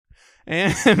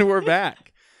And we're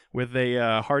back with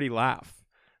a hearty laugh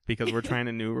because we're trying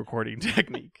a new recording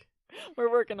technique.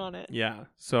 We're working on it. Yeah.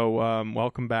 So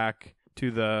welcome back to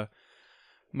the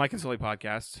Mike and Sully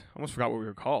podcast. I almost forgot what we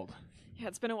were called. Yeah,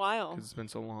 it's been a while. Because it's been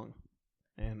so long.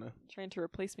 And trying to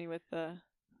replace me with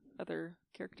other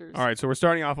characters. all right, so we're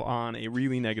starting off on a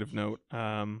really negative note.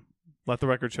 Let the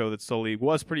record show that Sully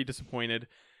was pretty disappointed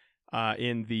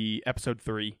in the episode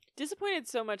 3. Disappointed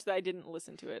so much that I didn't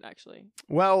listen to it, actually.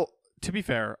 Well, to be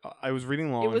fair, I was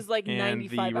reading long. It was like and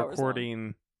 95 hours the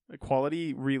recording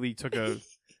quality really took a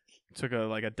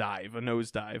dive, a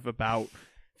nosedive, about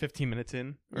 15 minutes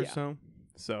in or so.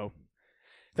 So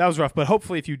that was rough. But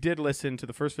hopefully, if you did listen to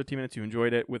the first 15 minutes, you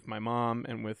enjoyed it with my mom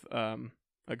and with a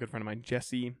good friend of mine,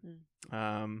 Jesse.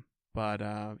 But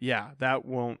that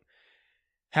won't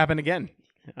happen again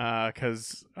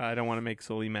because I don't want to make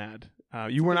Sully mad.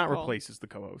 You were not replaced as the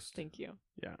co-host. Thank you.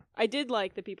 Yeah. I did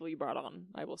like the people you brought on.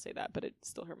 I will say that, but it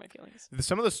still hurt my feelings.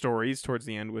 Some of the stories towards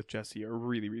the end with Jesse are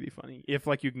really, really funny. If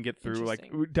you can get through,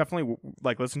 definitely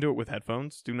listen to it with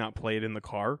headphones. Do not play it in the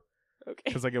car. Okay.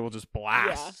 Because it will just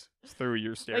blast through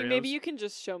your stereos. Maybe you can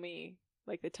just show me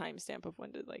the timestamp of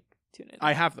when to tune in.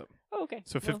 I have them. Oh, okay.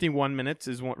 So 51 minutes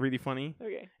is really funny.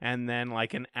 Okay. And then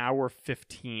an hour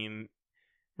 15,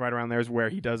 right around there is where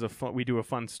he does we do a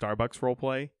fun Starbucks role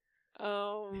play.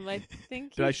 I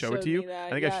think did I show it to you?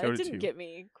 That. I think I showed it to you. It didn't get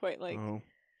me quite Oh,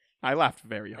 I laughed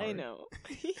very hard. I know.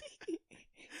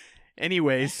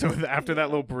 Anyways, so after that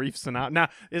little brief synopsis, now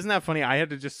isn't that funny? I had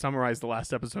to just summarize the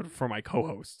last episode for my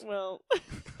co-host. Well,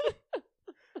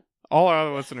 all our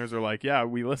other listeners are like, "Yeah,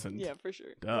 we listened." Yeah, for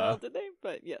sure. Duh. Well, did they?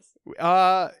 But yes.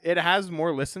 It has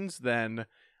more listens than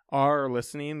our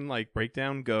listening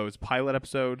breakdown goes. Pilot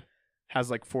episode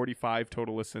has 45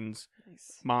 total listens.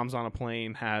 Nice. Moms on a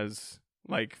Plane has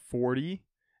 40,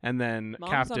 and then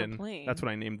Moms Captain. on a Plane. That's what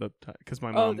I named because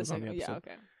my mom was on the episode. Yeah,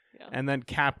 okay. Yeah. And then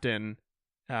Captain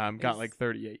got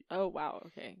 38. Oh wow,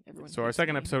 okay. So our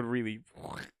second episode really.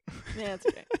 Yeah, it's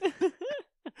okay.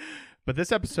 But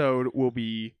this episode will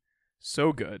be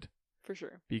so good. For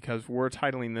sure. Because we're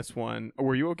titling this one.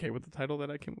 Were you okay with the title that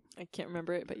I came? I can't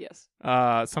remember it, but yes.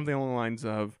 Something along the lines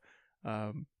of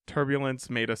Turbulence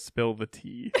made us spill the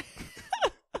tea.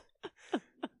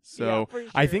 So yeah, sure.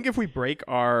 I think if we break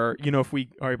our, if we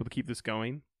are able to keep this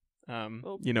going,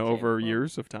 over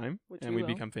years of time, and we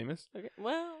become famous. Okay.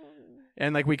 Well.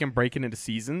 And we can break it into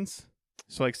seasons.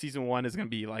 So season 1 is going to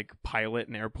be pilot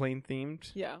and airplane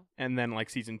themed. Yeah. And then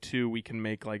season 2 we can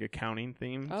make accounting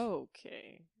themed.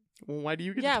 Okay. Well, why do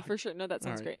you get Yeah, for sure. No, that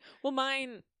sounds right. great. Well,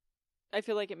 mine, I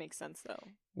feel like it makes sense though.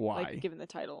 Why? Given the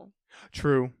title.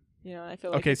 True. I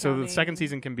feel like okay, so the second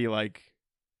season can be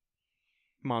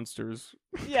monsters.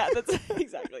 Yeah, that's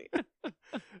exactly.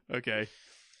 Okay.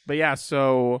 But yeah,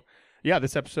 so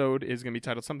this episode is going to be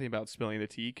titled something about spilling the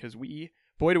tea because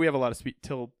boy, do we have a lot of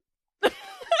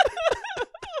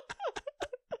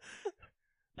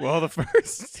Well, the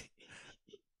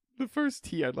first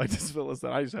tea I'd like to spill is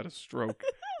that I just had a stroke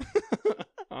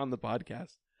on the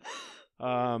podcast.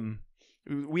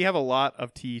 We have a lot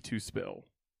of tea to spill.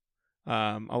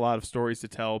 A lot of stories to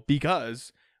tell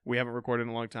because we haven't recorded in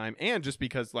a long time, and just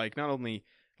because not only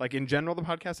in general the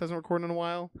podcast hasn't recorded in a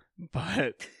while,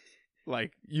 but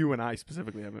you and I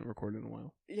specifically haven't recorded in a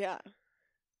while. Yeah.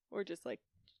 Or just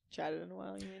chatted in a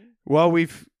while, you mean? Well,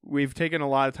 we've taken a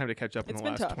lot of time to catch up in the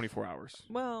last tough. 24 hours.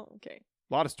 Well, okay.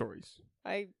 A lot of stories.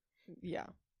 Yeah.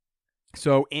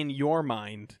 So in your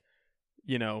mind,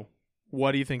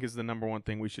 what do you think is the number one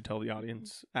thing we should tell the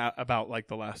audience about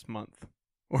the last month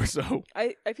or so?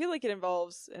 I feel like it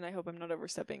involves, and I hope I'm not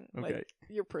overstepping,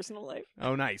 your personal life.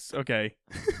 Oh, nice. Okay.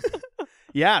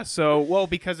 Yeah. So,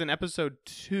 because in episode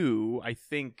 2, I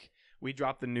think we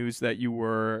dropped the news that you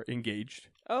were engaged.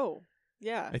 Oh,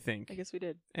 yeah. I think. I guess we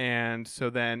did. And so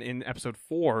then in episode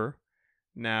 4,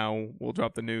 now we'll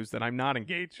drop the news that I'm not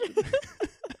engaged.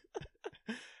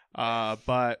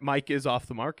 But Mike is off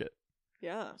the market.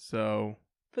 Yeah. So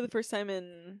for the first time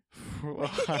in although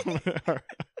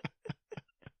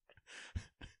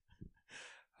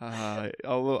I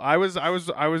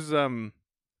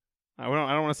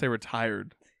don't want to say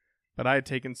retired, but I had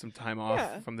taken some time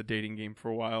off from the dating game for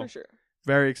a while. For sure.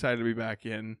 Very excited to be back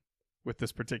in with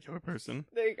this particular person.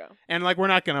 There you go. And we're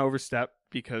not going to overstep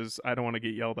because I don't want to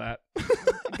get yelled at.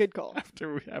 Good call.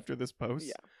 After this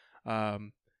post. Yeah.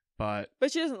 But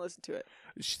she doesn't listen to it.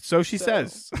 So she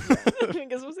says. I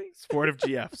guess we'll see. Sportive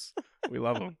GFs. We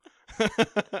love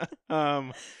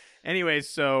them. Anyways,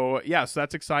 so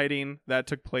that's exciting. That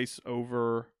took place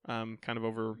over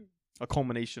over a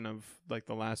culmination of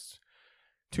the last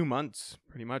 2 months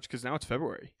pretty much, because now it's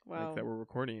February. Wow. Like, that we're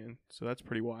recording in. So that's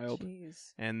pretty wild.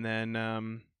 Jeez. And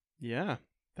then, yeah,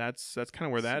 that's kind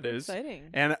of where that is. Exciting.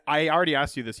 And I already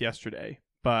asked you this yesterday,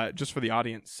 but just for the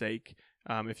audience sake,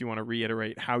 if you want to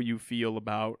reiterate how you feel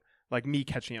about like me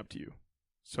catching up to you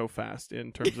so fast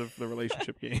in terms of the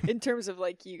relationship game. In terms of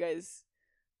like you guys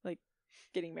like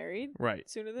getting married Right.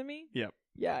 sooner than me? Yep.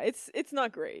 Yeah, it's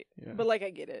not great. Yeah. But like I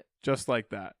get it. Just like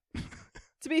that.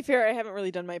 To be fair, I haven't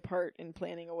really done my part in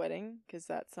planning a wedding because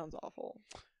that sounds awful.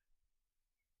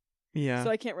 Yeah. So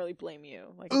I can't really blame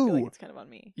you. Like I feel like it's kind of on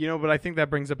me. You know, but I think that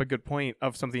brings up a good point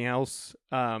of something else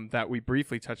that we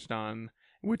briefly touched on,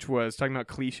 which was talking about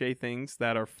cliche things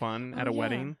that are fun at a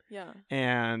wedding. Yeah.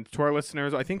 And to our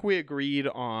listeners, I think we agreed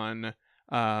on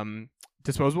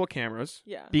disposable cameras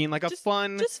being like just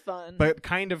fun, but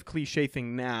kind of cliche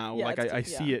thing now. Yeah, like I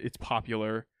see it's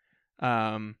popular.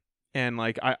 And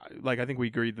like I think we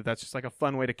agreed that that's just like a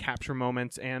fun way to capture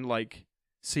moments and like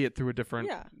see it through a different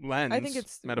lens. I think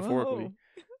it's metaphorically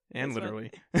and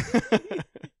literally.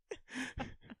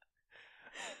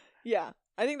 Yeah,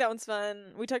 I think that one's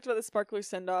fun. We talked about the sparkler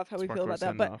send off, how we feel about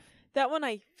that, but that one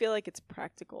I feel like it's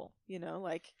practical. You know,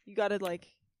 like you got to like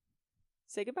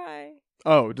say goodbye.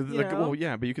 Oh, well,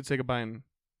 yeah, but you could say goodbye and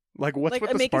like what's like,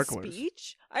 with the make sparklers? A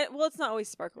speech? Well, it's not always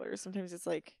sparklers. Sometimes it's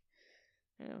like,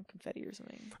 you know, confetti or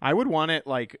something. I would want it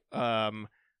like a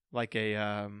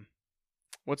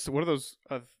what are those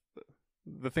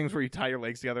the things where you tie your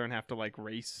legs together and have to like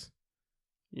race?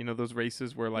 You know those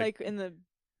races where like in the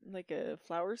like a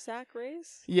flour sack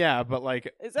race? Yeah, but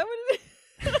like is that what it is?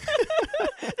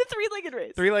 The three-legged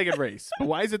race. Three-legged race. But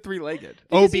why is it three-legged?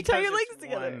 Because you tie your legs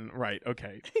together. Right,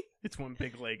 okay. It's one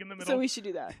big leg in the middle. So we should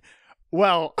do that.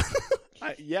 Well,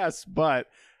 yes, but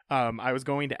I was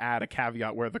going to add a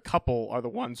caveat where the couple are the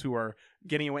ones who are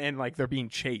getting away and like they're being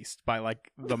chased by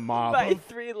like the mob by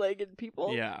three-legged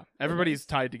people. Yeah, everybody's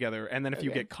tied together, and then if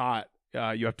you get caught,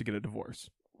 you have to get a divorce.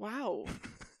 Wow,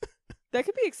 that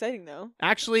could be exciting though.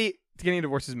 Actually, getting a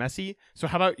divorce is messy. So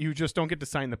how about you just don't get to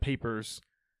sign the papers,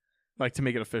 like to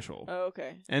make it official? Oh,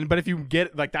 okay. But if you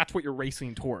get like that's what you're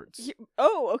racing towards.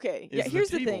 Okay. Yeah. Here's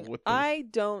the thing. I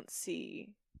don't see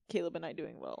Caleb and I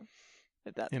doing well.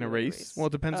 In a race? Well,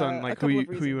 it depends on like who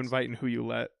you invite and who you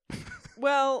let.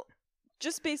 Well,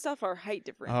 just based off our height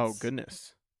difference. Oh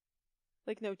goodness.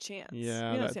 Like no chance.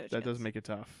 Yeah, that does make it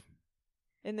tough.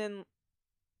 And then,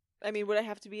 I mean, would I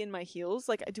have to be in my heels?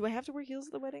 Like, do I have to wear heels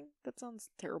at the wedding? That sounds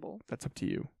terrible. That's up to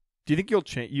you. Do you think you'll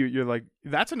change? You're like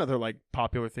that's another like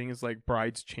popular thing is like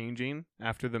brides changing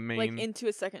after the main like into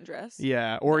a second dress.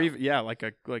 Yeah, or even like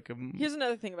a. Here's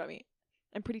another thing about me.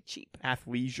 I'm pretty cheap.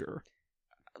 Athleisure.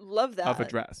 Love that. Of a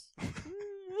dress.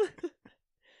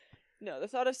 No, the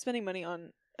thought of spending money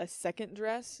on a second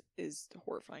dress is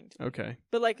horrifying to me. Okay.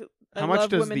 But like, how much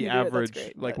does the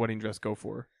average wedding dress go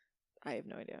for? I have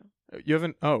no idea. You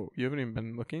haven't even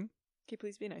been looking? Okay,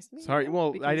 please be nice to me. Sorry,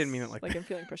 well, I didn't mean it like that. I'm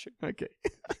feeling pressured. Okay.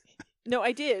 No,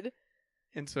 I did.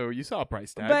 And so you saw a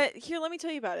price tag. But here, let me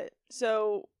tell you about it.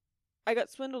 So I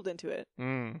got swindled into it.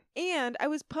 And I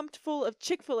was pumped full of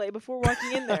Chick-fil-A before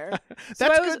walking in there. So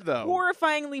That's I was good, though.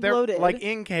 Horrifyingly bloated. Like,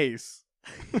 in case.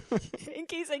 In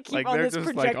case I keep like, on this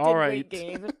projected all right. weight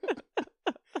gain.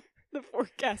 The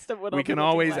forecast of what we can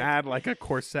always add, like, a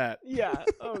corset. Yeah.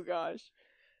 Oh, gosh.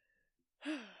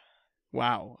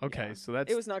 Wow. Okay, yeah. So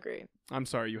it was not great. I'm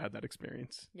sorry you had that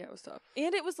experience. Yeah, it was tough.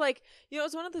 And it was like, it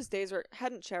was one of those days where I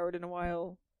hadn't showered in a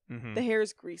while. Mm-hmm. The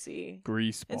hair's greasy.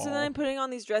 Grease ball. And so then I'm putting on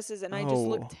these dresses and I just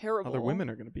look terrible. Other women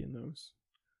are going to be in those.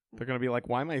 They're going to be like,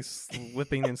 why am I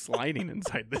slipping and sliding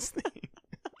inside this thing?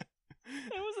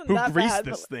 It wasn't Who that greased bad,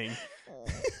 this thing?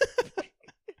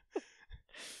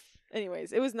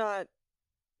 Anyways, it was not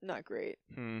great.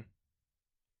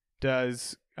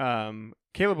 Does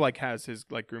Caleb like has his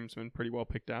like groomsmen pretty well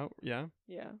picked out? Yeah.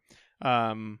 Yeah.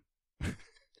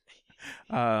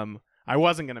 I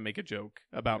wasn't gonna make a joke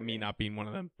about me not being one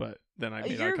of them, but then I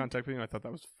made eye contact with you and I thought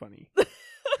that was funny.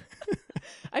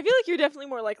 I feel like you're definitely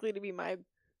more likely to be my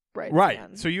bridesman.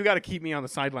 Right. So you got to keep me on the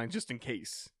sidelines just in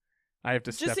case I have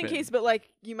to step in. Just in case, but like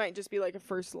you might just be like a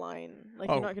first line. Like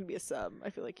you're not going to be a sub.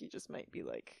 I feel like you just might be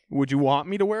like... Would you want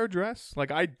me to wear a dress? Like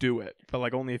I'd do it, but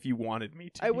like only if you wanted me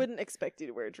to. I wouldn't expect you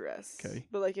to wear a dress. Okay.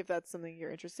 But like if that's something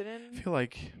you're interested in. I feel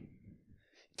like...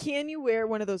 Can you wear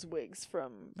one of those wigs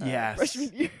from yes,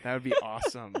 freshman year? That would be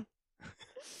awesome.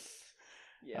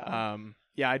 Yeah.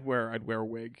 Yeah, I'd wear a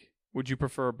wig. Would you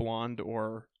prefer blonde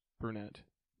or brunette?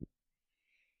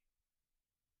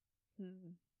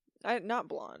 Not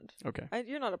blonde. Okay.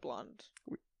 You're not a blonde.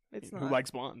 It's not. Who likes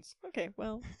blondes? Okay,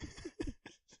 well.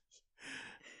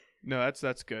 No,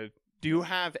 that's good. Do you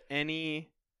have any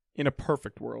In a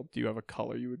perfect world, do you have a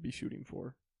color you would be shooting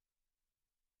for?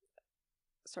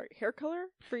 Sorry, hair color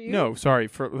for you? No, sorry.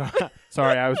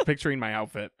 Sorry, I was picturing my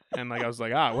outfit. And like I was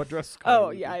like, what dress color? Oh,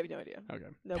 yeah, I have no idea. Okay.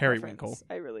 No Periwinkle.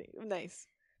 Nice.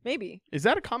 Maybe. Is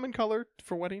that a common color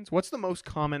for weddings? What's the most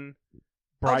common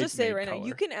bridesmaid I'll just say right color? now,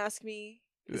 you can ask me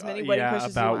as many wedding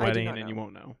questions about as you want. wedding, I do not know. and you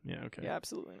won't know. Yeah, okay. Yeah,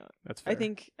 absolutely not. That's fair. I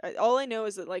think all I know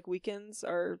is that like weekends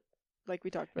are, like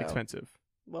we talked about, expensive.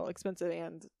 Well, expensive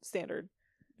and standard.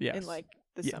 Yes. In like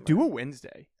the summer. Do a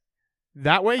Wednesday.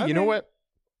 That way, okay. You know what?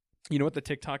 You know what the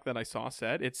TikTok that I saw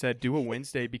said? It said do a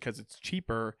Wednesday because it's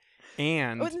cheaper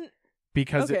and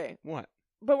because what?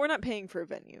 But we're not paying for a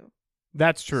venue.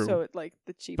 That's true. So it like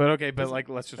the cheap. But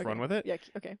let's just run with it. Yeah,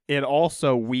 okay. It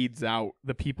also weeds out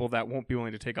the people that won't be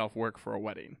willing to take off work for a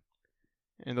wedding.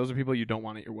 And those are people you don't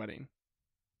want at your wedding.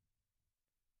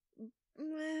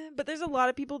 But there's a lot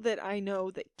of people that I know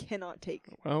that cannot take.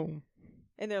 Well,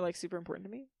 and they're like super important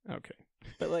to me. Okay.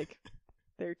 But like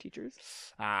they're teachers.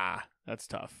 That's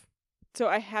tough. So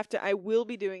I will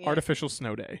be doing it. Artificial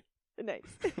snow day. Nice.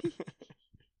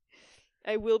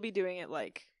 I will be doing it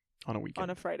like on a weekend. On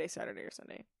a Friday, Saturday, or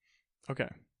Sunday. Okay.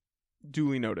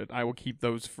 Duly noted. I will keep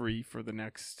those free for the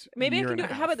next Maybe year I can do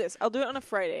and it. a How half. about this? I'll do it on a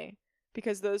Friday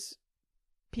because those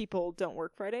people don't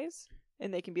work Fridays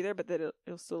and they can be there, but then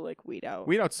it'll still like weed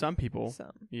out some people.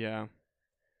 Some. Yeah.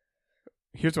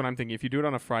 Here's what I'm thinking. If you do it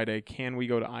on a Friday, can we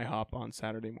go to IHOP on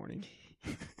Saturday morning?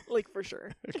 Like for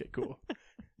sure. Okay, cool.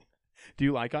 Do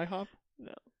you like IHOP?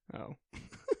 No. Oh.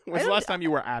 When's the last time you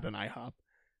were at an IHOP?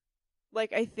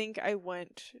 Like, I think I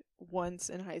went once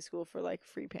in high school for, like,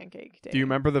 free pancake day. Do you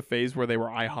remember the phase where they were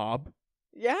IHOB?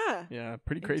 Yeah. Yeah,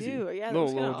 pretty crazy. I do. Yeah,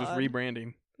 little just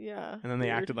rebranding. Yeah. And then they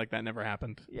acted like that never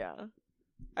happened. Yeah.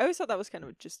 I always thought that was kind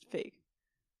of just fake.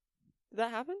 Did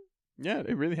that happen? Yeah,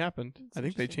 it really happened. That's I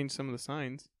think they changed some of the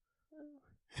signs.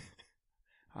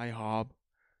 IHOB.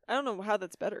 I don't know how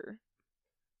that's better.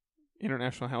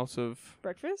 International House of...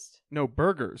 Breakfast? No,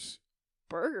 burgers.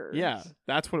 Burgers? Yeah,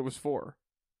 that's what it was for.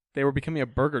 They were becoming a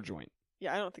burger joint.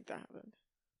 Yeah, I don't think that happened.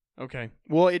 Okay.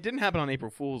 Well, it didn't happen on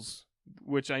April Fool's,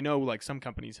 which I know like some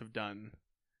companies have done.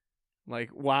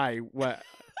 Like, why? What?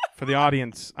 For the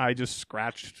audience, I just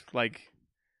scratched like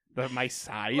my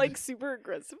side. Like super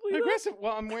aggressively? Aggressive?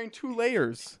 Well, I'm wearing 2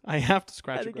 layers. I have to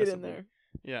scratch aggressively. Get in there.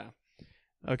 Yeah.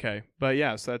 Okay. But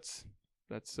yeah, so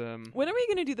that's When are we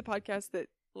going to do the podcast that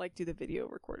like do the video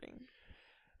recording?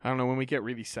 I don't know, when we get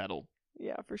really settled.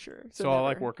 Yeah, for sure. So I'll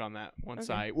like work on that once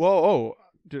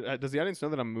does the audience know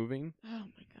that I'm moving? Oh my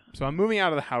god. So I'm moving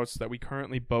out of the house that we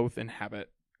currently both inhabit,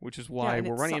 which is why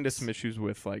we're running into some issues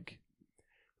with like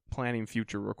planning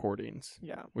future recordings.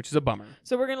 Yeah. Which is a bummer.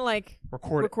 So we're going to like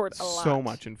record a lot. So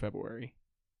much in February.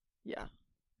 Yeah.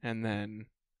 And then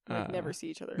never see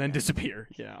each other. Then disappear.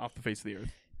 Yeah, off the face of the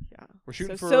earth. Yeah. We're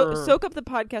shooting soak up the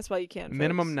podcast while you can.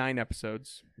 Minimum folks. 9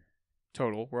 episodes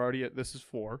total. We're already at this is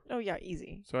 4. Oh yeah,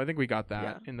 easy. So I think we got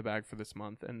that in the bag for this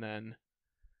month, and then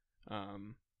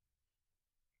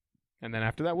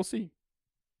after that we'll see.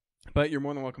 But you're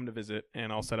more than welcome to visit,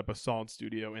 and I'll set up a solid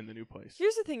studio in the new place.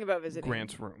 Here's the thing about visiting.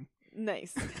 Grant's room.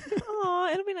 Nice.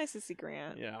 Aw, it'll be nice to see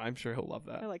Grant. Yeah, I'm sure he'll love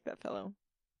that. I like that fellow.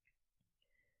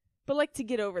 But like to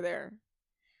get over there.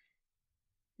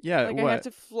 Yeah, like I have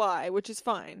to fly, which is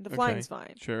fine. The flying's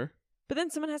fine. Sure. But then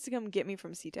someone has to come get me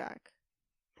from SeaTac.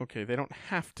 Okay, they don't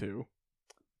have to.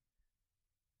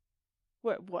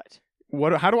 What?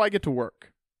 How do I get to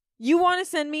work? You want to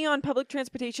send me on public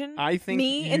transportation? I think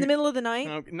in the middle of the night?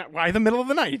 Why the middle of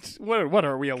the night? What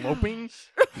are we eloping?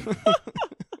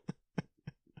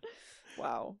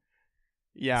 Wow.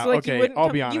 Yeah, so, like, okay, I'll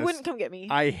be honest. You wouldn't come get me.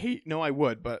 I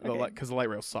would, but because the light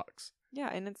rail sucks. Yeah,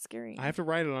 and it's scary. I have to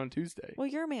ride it on Tuesday. Well,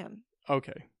 you're a man.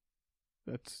 Okay.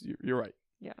 You're right.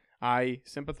 Yeah. I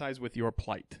sympathize with your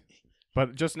plight.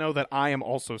 But just know that I am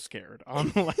also scared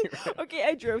on the light rail. Okay,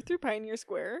 I drove through Pioneer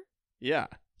Square. Yeah.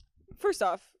 First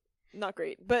off, not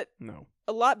great, but no.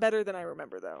 A lot better than I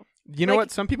remember, though. You know what?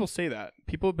 Some people say that.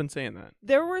 People have been saying that.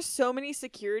 There were so many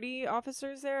security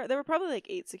officers there. There were probably like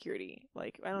 8 security.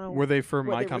 Like, I don't know. Were they for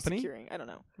my company? I don't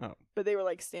know. Oh. But they were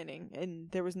like standing, and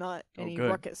there was not any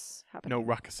ruckus happening. No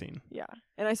ruckusing. Yeah.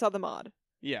 And I saw the mod.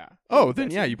 Yeah. Oh, then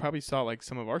yeah, you probably saw like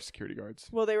some of our security guards.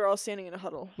 Well, they were all standing in a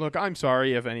huddle. Look, I'm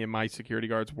sorry if any of my security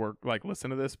guards listen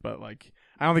to this, but like,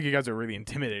 I don't think you guys are really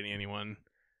intimidating anyone.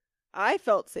 I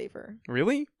felt safer.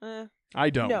 Really? I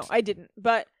don't. No, I didn't.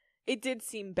 But it did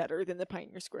seem better than the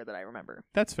Pioneer Square that I remember.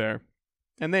 That's fair.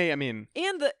 And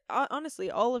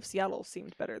honestly, all of Seattle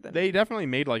seemed better than. They definitely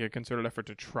made like a concerted effort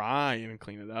to try and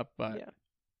clean it up, but yeah,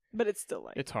 but it's still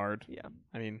like it's hard. Yeah,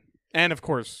 I mean, and of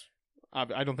course,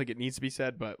 I don't think it needs to be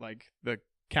said, but like the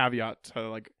caveat to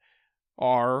like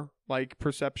our like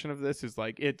perception of this is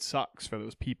like it sucks for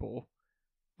those people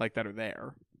like that are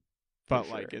there, but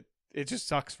sure. like it just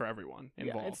sucks for everyone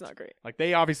involved. Yeah, it's not great. Like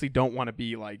they obviously don't want to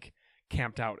be like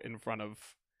camped out in front of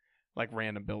like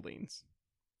random buildings,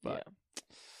 but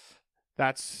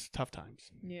that's tough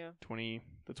times. Yeah,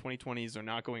 the 2020s are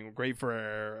not going great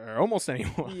for almost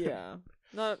anyone. Yeah,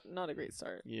 not a great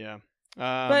start. Yeah.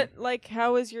 But like,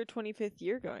 how is your 25th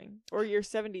year going, or your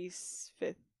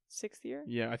 75th, 6th year?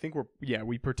 Yeah, I think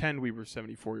we pretend we were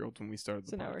 74-year-olds when we started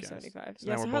the podcast. So now we're 75. So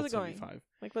now we're how's both it going? 75.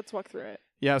 Like, let's walk through it.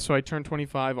 Yeah, so I turned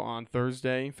 25 on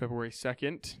Thursday, February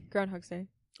 2nd. Groundhog's Day.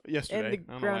 Yesterday. And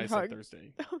the I don't know why I groundhog. said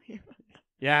Thursday. Oh, yeah.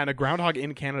 Yeah, and a groundhog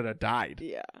in Canada died.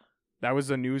 Yeah. That was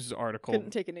a news article.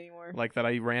 Couldn't take it anymore. Like that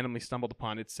I randomly stumbled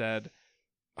upon. It said,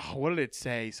 what did it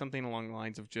say? Something along the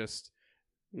lines of just,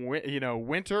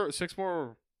 winter, 6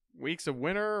 more weeks of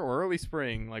winter or early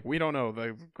spring. Like, we don't know.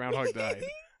 The groundhog died.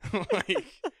 Like,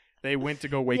 they went to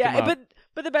go wake him up.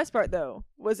 But the best part, though,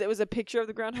 was it was a picture of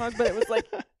the groundhog, but it was, like,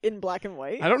 in black and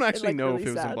white. I don't actually know really if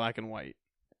it was sad. in black and white.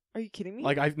 Are you kidding me?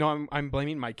 Like I'm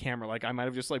blaming my camera. Like I might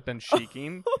have just like been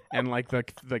shaking, and like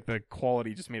the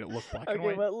quality just made it look black and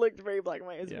white. Okay, well, it looked very black and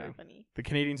white. It was very funny. The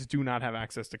Canadians do not have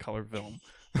access to color film.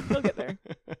 They'll get there.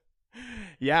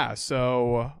 Yeah,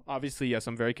 so obviously, yes,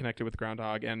 I'm very connected with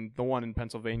groundhog, and the one in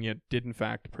Pennsylvania did in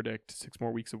fact predict 6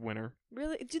 more weeks of winter.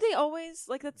 Really? Do they always?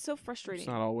 Like, that's so frustrating. It's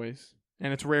not always,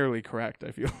 and it's rarely correct.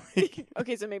 I feel like.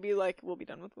 Okay, so maybe like we'll be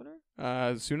done with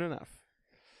winter. Soon enough.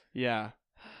 Yeah.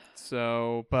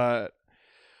 So, but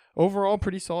overall,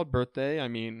 pretty solid birthday. I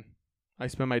mean, I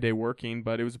spent my day working,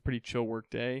 but it was a pretty chill work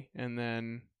day. And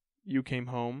then you came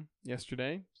home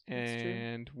yesterday,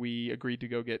 and we agreed to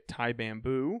go get Thai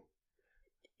bamboo.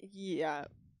 Yeah.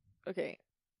 Okay.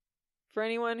 For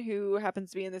anyone who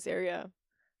happens to be in this area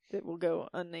that will go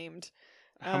unnamed.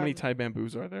 How many Thai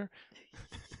bamboos are there?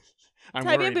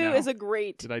 Thai bamboo is a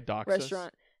great Did I dox restaurant.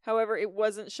 us? However, it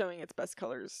wasn't showing its best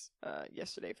colors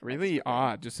yesterday. For really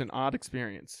odd. Just an odd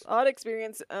experience. Odd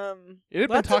experience. It had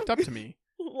been talked up to me.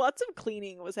 Lots of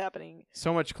cleaning was happening.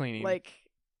 So much cleaning. Like,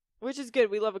 which is good.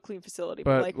 We love a clean facility.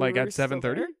 But like at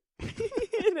 7:30?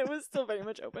 And it was still very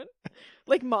much open.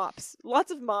 Like mops.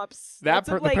 Lots of mops.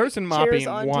 The person mopping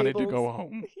wanted tables. to go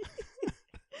home.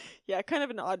 Yeah, kind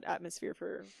of an odd atmosphere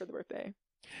for the birthday.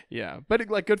 Yeah, but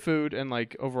like good food and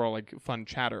like overall like fun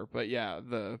chatter. But yeah,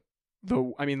 the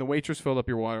waitress filled up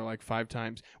your water like 5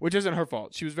 times, which isn't her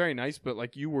fault. She was very nice, but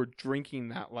like you were drinking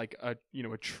that like a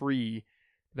tree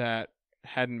that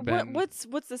hadn't been. What's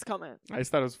this comment? I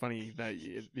just thought it was funny that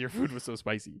your food was so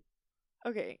spicy.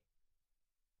 Okay.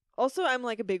 Also, I'm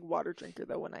like a big water drinker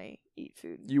though when I eat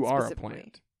food. You are a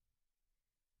plant.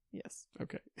 Yes.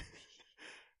 Okay.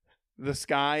 The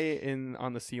sky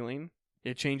on the ceiling,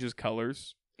 it changes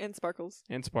colors and sparkles.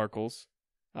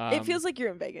 It feels like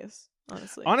you're in Vegas.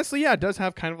 Honestly, yeah, it does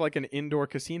have kind of like an indoor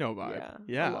casino vibe.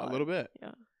 Yeah, a little bit.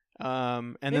 Yeah.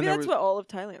 And maybe then that's what all of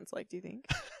Thailand's like. Do you think?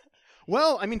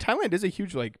 Well, I mean, Thailand is a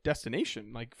huge like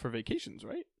destination, like for vacations,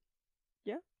 right?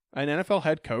 Yeah. An NFL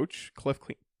head coach, Cliff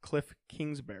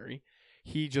Kingsbury,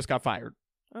 he just got fired.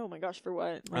 Oh my gosh, for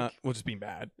what? Well, just being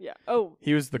bad. Yeah. Oh.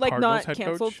 He was the like Cardinals not head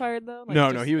canceled, coach. Fired though. Like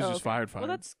no, he was just fired. Well,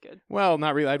 that's good. Well,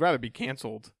 not really. I'd rather be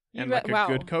canceled and like a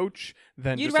good coach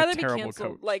than You'd just rather a terrible be canceled,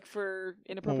 coach. Like for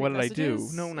inappropriate. Well, what did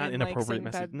messages I do? No, not and, inappropriate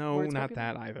like, message. No, not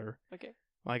that either. Okay.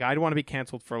 Like I'd want to be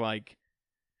canceled for like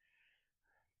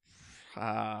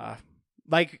I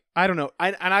don't know.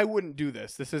 I wouldn't do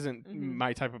this. This isn't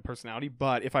my type of personality.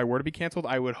 But if I were to be canceled,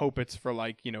 I would hope it's for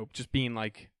like just being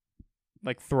like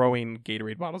throwing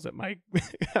Gatorade bottles at my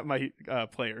at my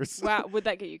players. Wow, would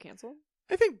that get you canceled?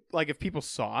 I think like if people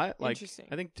saw it, like Interesting.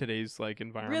 I think today's like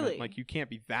environment, Really? like you can't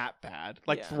be that bad.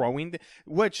 Like Yeah. throwing,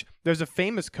 which there's a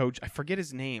famous coach. I forget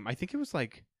his name. I think it was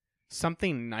like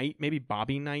something Knight, maybe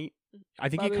Bobby Knight. I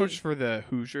think he Bobby- coached for the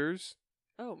Hoosiers,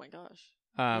 Oh my gosh.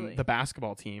 Really? the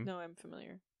basketball team. No, I'm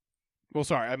familiar. Well,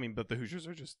 sorry, I mean, but the Hoosiers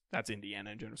are that's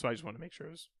Indiana in general. So I just want to make sure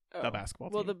it was the basketball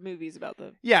team. Well, the movie's about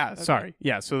the. Yeah, Okay. sorry.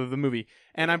 Yeah, so the movie.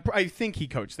 And I think he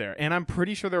coached there. And I'm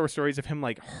pretty sure there were stories of him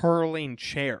like hurling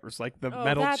chairs, like the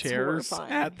metal that's chairs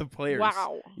horrifying. at the players.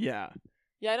 Wow. Yeah.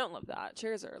 Yeah, I don't love that.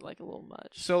 Chairs are like a little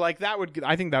much. So like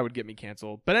I think that would get me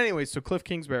canceled. But anyway, so Cliff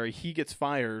Kingsbury, he gets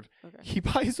fired. Okay. He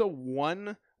buys a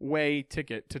one-way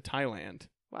ticket to Thailand.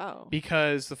 Wow.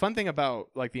 Because the fun thing about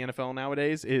like the NFL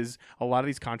nowadays is a lot of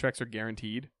these contracts are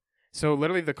guaranteed. So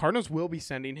literally the Cardinals will be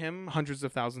sending him hundreds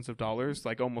of thousands of dollars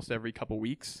like almost every couple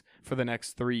weeks for the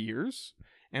next 3 years.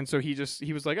 And so he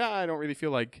was like, I don't really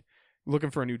feel like looking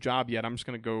for a new job yet. I'm just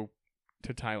going to go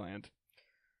to Thailand.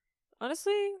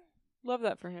 Honestly, love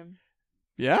that for him.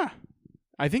 Yeah.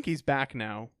 I think he's back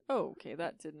now. Oh, okay.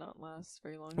 That did not last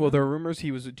very long. Well, there are rumors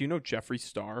he was. Do you know Jeffree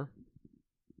Star?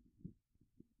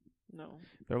 No.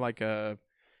 They're like a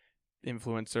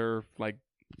influencer, like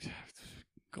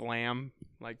glam,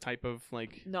 like type of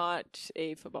like. Not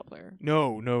a football player.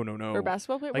 No. Or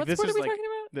basketball player. Like, what sport are we talking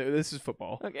about? This is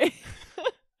football. Okay.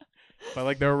 But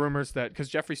like there are rumors that because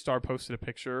Jeffree Star posted a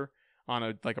picture on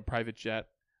a private jet,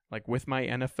 like with my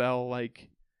NFL like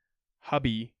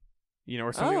hubby,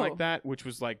 or something like that, which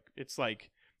was like it's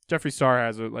like Jeffree Star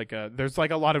has there's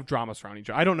like a lot of drama surrounding.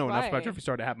 I don't know enough about Jeffree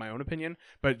Star to have my own opinion,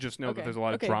 but just know that there's a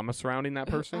lot of drama surrounding that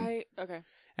person.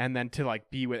 And then to like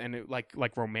be with and it,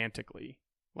 like romantically,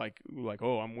 like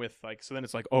oh I'm with so then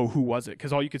it's like oh who was it?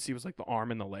 Because all you could see was like the arm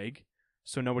and the leg,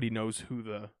 so nobody knows who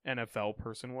the NFL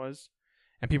person was.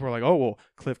 And people are like, oh, well,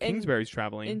 Cliff Kingsbury's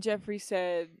traveling. And Jeffree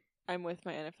said, I'm with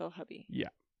my NFL hubby. Yeah.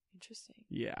 Interesting.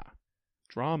 Yeah.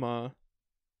 Drama.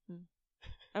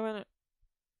 I want to...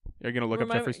 You're going to look up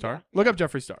Jeffree Star? Yeah. Look up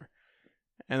Jeffree Star.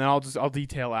 And then I'll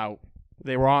detail out.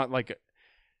 They were on,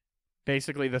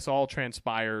 basically this all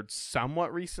transpired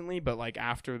somewhat recently, but,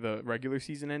 after the regular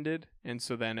season ended. And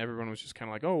so then everyone was just kind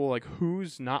of like, oh, well,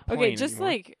 who's not playing Okay, just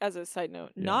anymore? as a side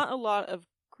note, not a lot of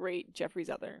great Jeffreys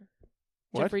out there.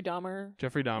 What? Jeffrey Dahmer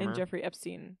and Jeffrey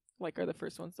Epstein are the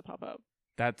first ones to pop up.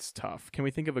 That's tough. Can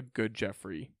we think of a good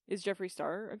Jeffrey? Is Jeffree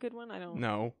Star a good one? I don't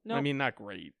know. No. I mean, not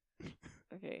great.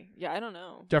 Okay. Yeah, I don't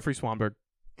know. Jeffrey Swanberg.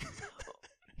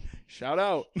 Shout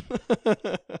out.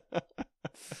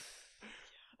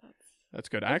 That's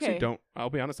good. I actually don't. I'll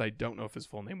be honest. I don't know if his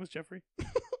full name was Jeffrey.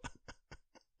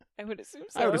 I would assume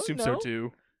so. I would assume so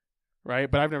too. Right?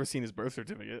 But I've never seen his birth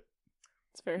certificate.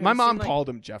 It's fair. My mom called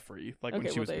him Jeffrey,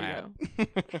 when she was mad.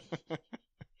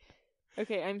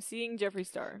 Okay, I'm seeing Jeffree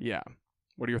Star. Yeah.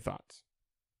 What are your thoughts?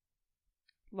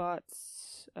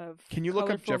 Lots of. Can you look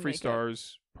up Jeffree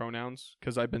Star's pronouns?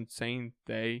 Because I've been saying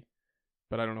they,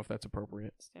 but I don't know if that's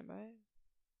appropriate. Stand by.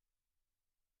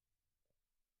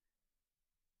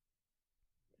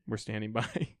 We're standing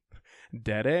by.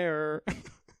 Dead air.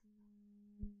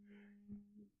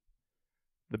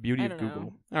 The beauty of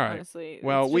Google. All right. Honestly,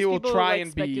 well, we will try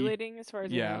and be speculating as far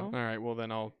as yeah. I know. All right. Well,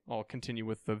 then I'll continue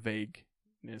with the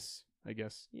vagueness, I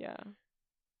guess. Yeah.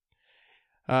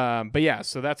 But yeah,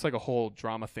 so that's a whole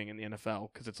drama thing in the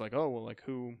NFL because it's like, oh well,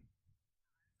 who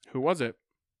was it?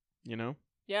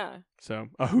 Yeah. So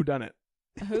a whodunit.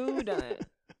 Whodunit.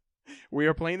 We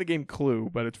are playing the game Clue,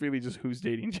 but it's really just who's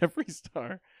dating Jeffree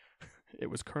Star. It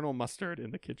was Colonel Mustard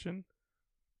in the kitchen.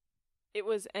 It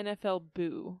was NFL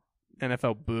Boo.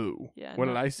 NFL Boo. Yeah. What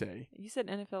did I say? You said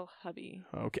NFL Hubby.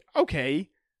 Okay.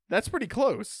 That's pretty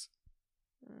close.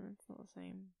 It's not the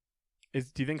same.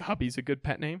 Do you think Hubby's a good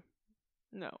pet name?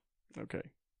 No. Okay.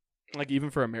 Even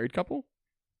for a married couple?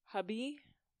 Hubby?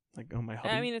 Oh, my hubby?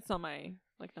 I mean, it's not my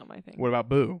thing. What about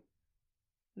Boo?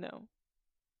 No.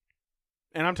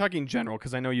 And I'm talking general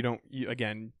because I know you don't,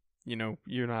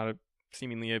 you're not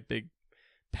seemingly a big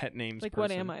pet names person.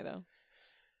 What am I, though?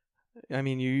 I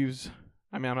mean,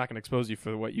 I'm not going to expose you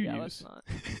for what you use. Let's not.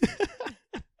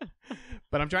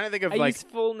 But I'm trying to think of I use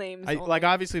full names.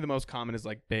 Obviously the most common is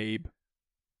Babe.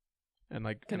 And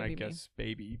and I guess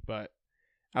Baby, but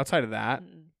outside of that,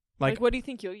 what do you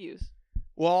think you'll use?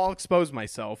 Well, I'll expose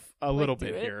myself a little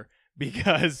bit here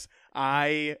because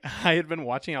I had been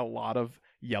watching a lot of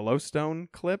Yellowstone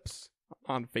clips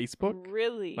on Facebook.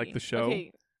 Really? The show.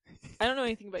 Okay. I don't know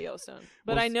anything about Yellowstone,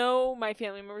 but I know my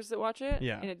family members that watch it.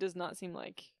 Yeah. And it does not seem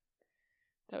like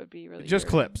that would be really just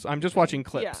clips. I'm just watching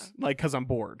clips, because I'm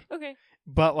bored. Okay.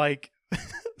 But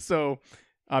so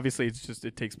obviously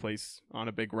it takes place on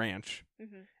a big ranch,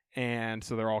 and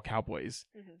so they're all cowboys.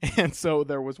 And so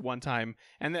there was one time,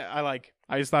 and I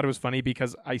just thought it was funny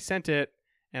because I sent it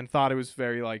and thought it was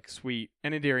very sweet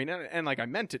and endearing, and I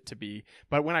meant it to be.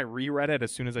 But when I reread it,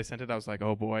 as soon as I sent it, I was like,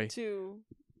 oh boy, to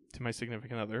my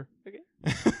significant other. Okay.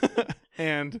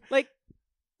 And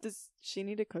does she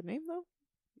need a code name though?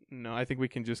 No, I think we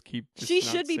can just keep. She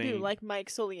should be Boo, like Mike,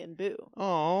 Sully, and Boo.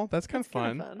 Oh, that's kind of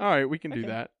fun. All right, we can do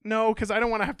that. No, because I don't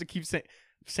want to have to keep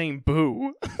saying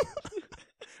Boo.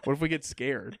 What if we get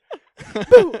scared?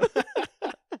 Boo.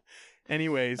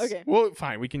 Anyways, well,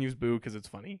 fine. We can use Boo because it's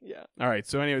funny. Yeah. All right.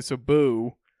 So anyway,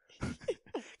 Boo.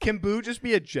 Can Boo just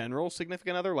be a general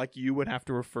significant other? You would have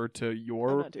to refer to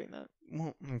your. I'm not doing that.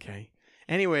 Well, okay.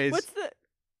 Anyways.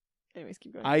 Anyways,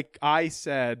 keep going. I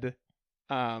said.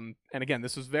 And again,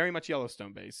 this was very much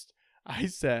Yellowstone based. I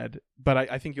said, but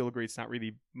I think you'll agree it's not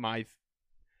really my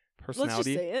personality. Let's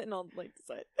just say it and I'll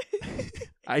decide.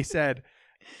 I said,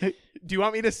 do you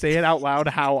want me to say it out loud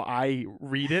how I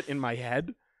read it in my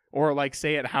head? Or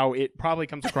say it how it probably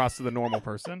comes across to the normal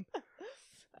person?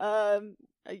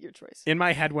 your choice. In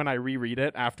my head, when I reread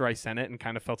it after I sent it and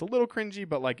kind of felt a little cringy,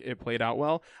 but like it played out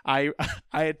well, I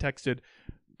had texted,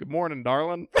 "Good morning,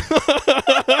 darling."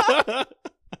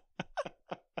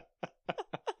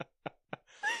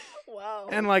 Wow.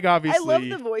 And like obviously, I love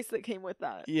the voice that came with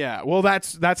that. Yeah. Well,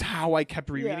 that's how I kept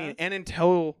rereading it, and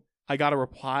until I got a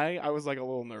reply, I was like a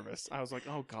little nervous. I was like,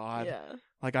 "Oh God,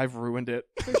 like I've ruined it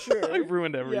for sure. I've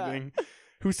ruined everything." Yeah.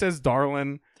 Who says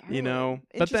darling? You know,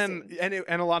 but then and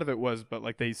a lot of it was, but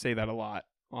like they say that a lot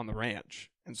on the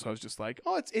ranch, and so I was just like,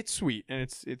 oh, it's sweet and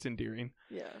it's endearing.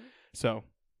 Yeah. So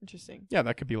interesting. Yeah,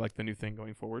 that could be like the new thing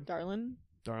going forward. Darling.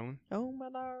 Oh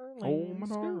my darling. Oh my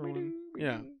darling.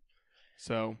 Yeah.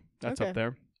 So that's up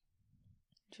there.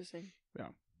 Interesting. Yeah.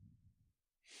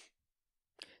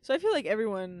 So I feel like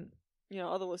everyone,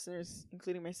 all the listeners,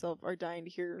 including myself, are dying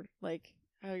to hear like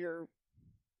how your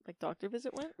doctor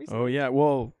visit went recently. Oh yeah,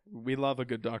 well, we love a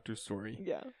good doctor story.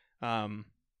 Yeah.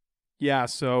 Yeah,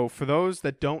 so for those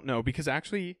that don't know, because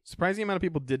actually surprising amount of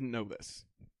people didn't know this.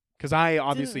 Cuz I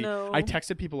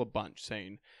texted people a bunch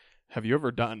saying, "Have you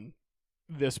ever done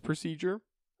this procedure?"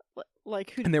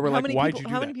 Like who? And they were like, "Why'd you do that?"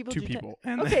 How many people? 2 people.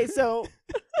 Okay, so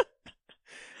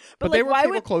but like, they were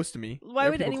people close to me. Why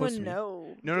would anyone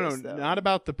know? No, not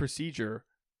about the procedure.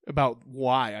 About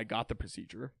why I got the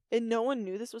procedure. And no one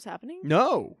knew this was happening?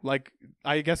 No. Like,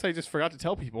 I guess I just forgot to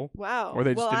tell people. Wow. Or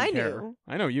they just didn't care. Knew.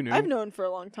 I know you knew. I've known for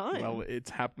a long time. Well, it's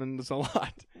happened a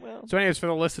lot. Well. So anyways, for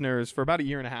the listeners, for about a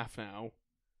year and a half now,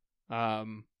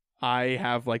 I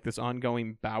have like this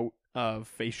ongoing bout of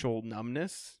facial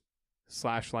numbness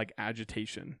 / like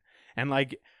agitation. And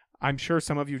like, I'm sure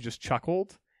some of you just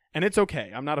chuckled. And it's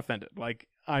okay. I'm not offended. Like,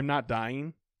 I'm not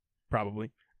dying. Probably.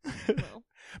 Well.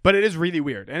 But it is really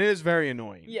weird, and it is very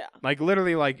annoying. Yeah. Like,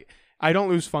 literally, like, I don't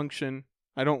lose function.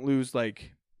 I don't lose,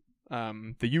 like,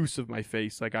 the use of my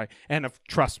face. Like,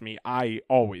 trust me, I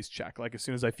always check. Like, as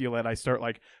soon as I feel it, I start,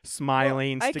 like,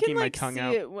 smiling, sticking my tongue out. I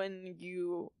can, see it when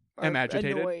you are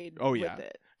agitated? Annoyed with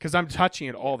it. Because I'm touching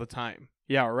it all the time.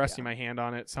 Yeah, or resting my hand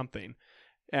on it, something.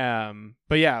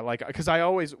 But yeah, like, because I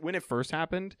always, when it first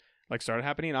happened, like, started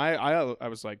happening, I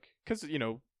was like, because,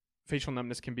 facial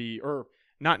numbness can be, or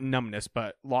not numbness,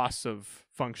 but loss of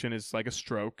function is like a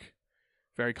stroke.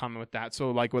 Very common with that. So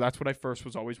like, well, that's what I first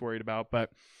was always worried about. But,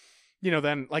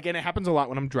 then like, and it happens a lot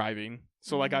when I'm driving.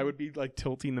 So like, I would be like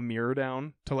tilting the mirror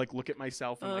down to like look at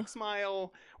myself and like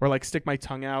smile, or like stick my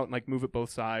tongue out and like move it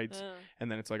both sides. And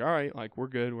then it's like, all right, like we're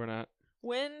good. We're not.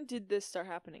 When did this start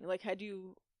happening? Like, had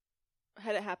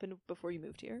it happened before you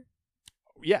moved here?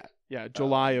 Yeah.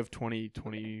 July of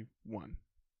 2021.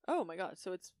 Oh my God.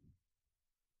 So it's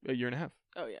a year and a half.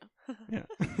 Oh, yeah. Yeah.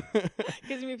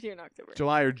 Because you moved here in October.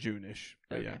 July or June-ish.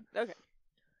 Okay. Yeah. Okay.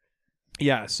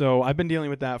 Yeah, so I've been dealing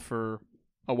with that for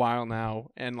a while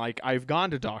now. And, like, I've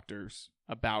gone to doctors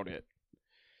about it.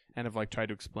 And have, like, tried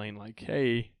to explain, like,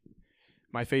 hey,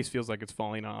 my face feels like it's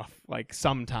falling off. Like,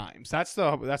 sometimes. That's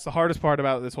the hardest part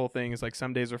about this whole thing is, like,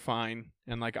 some days are fine.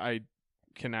 And, like, I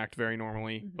can act very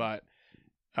normally. Mm-hmm. But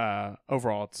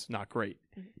overall, it's not great.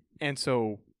 Mm-hmm. And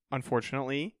so,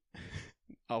 unfortunately...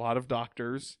 a lot of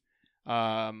doctors,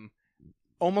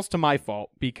 almost to my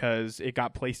fault, because it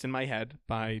got placed in my head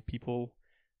by people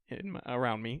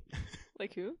around me.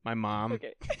 Like who? My mom.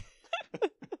 Okay.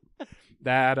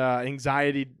 That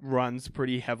anxiety runs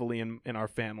pretty heavily in our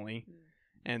family.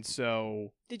 And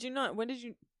so... when did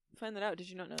you find that out? Did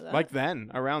you not know that? Like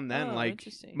around then, like,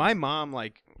 my mom,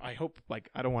 like, I hope, like,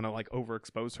 I don't want to, like,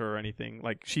 overexpose her or anything.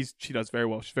 Like, she does very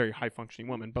well. She's a very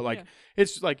high-functioning woman. But, like,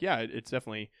 it's, like, yeah, it's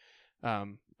definitely...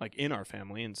 like in our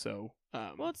family, and so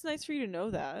well, it's nice for you to know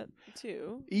that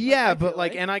too. Yeah, like, but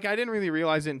like, and like I didn't really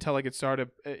realize it until like it started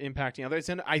impacting others,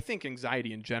 and I think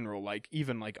anxiety in general, like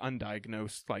even like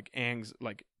undiagnosed, like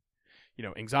anxiety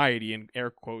in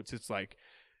air quotes, it's like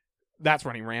that's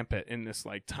running rampant in this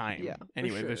like time. Yeah.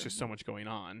 Anyway, sure. There's just so much going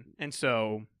on, and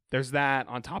so there's that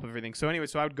on top of everything. So anyway,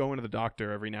 so I would go into the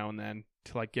doctor every now and then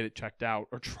to like get it checked out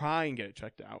or try and get it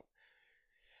checked out.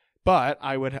 But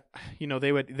I would,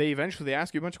 they eventually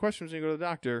ask you a bunch of questions when you go to the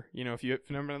doctor. If you've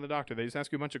never been to the doctor, they just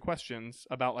ask you a bunch of questions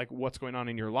about like what's going on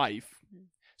in your life. Mm-hmm.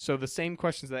 So the same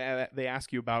questions that they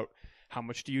ask you about how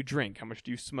much do you drink, how much do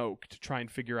you smoke, to try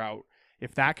and figure out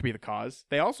if that could be the cause.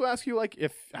 They also ask you like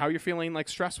how you're feeling like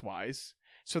stress wise.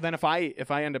 So then if I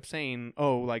end up saying,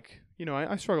 oh, like,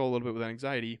 I struggle a little bit with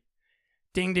anxiety,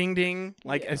 ding, ding, ding.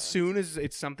 Like as soon as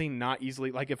it's something not easily,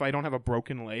 like if I don't have a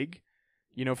broken leg,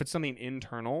 if it's something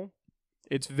internal,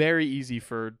 it's very easy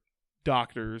for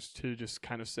doctors to just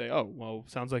kind of say, oh, well,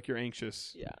 sounds like you're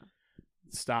anxious. Yeah.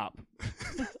 Stop.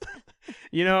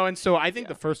 And so I think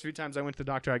the first few times I went to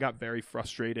the doctor, I got very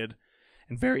frustrated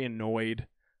and very annoyed.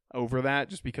 over that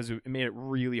just because it made it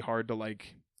really hard to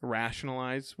like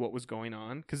rationalize what was going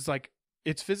on. Because like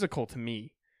it's physical to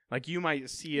me. Like you might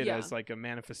see it as like a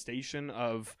manifestation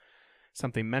of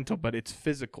something mental, but it's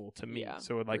physical to me.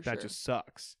 So like that just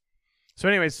sucks. So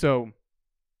anyways, so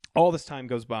all this time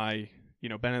goes by, you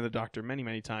know, been to the doctor many,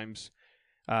 many times.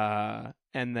 And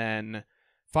then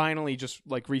finally, just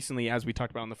like recently, as we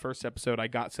talked about in the first episode, I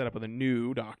got set up with a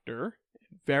new doctor.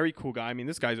 Very cool guy. I mean,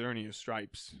 this guy's earning his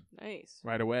stripes. Nice.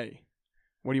 Right away.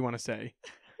 What do you want to say?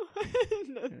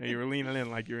 You were leaning in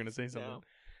like you were going to say something. No.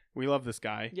 We love this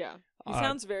guy. Yeah. He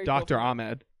sounds very Dr. cool.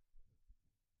 Ahmed.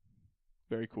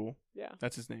 Very cool. Yeah.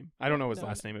 That's his name. I don't know his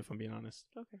last name, if I'm being honest.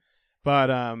 Okay. But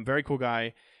very cool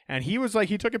guy. And he was like,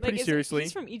 he took it pretty seriously.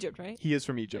 He's from Egypt, right? He is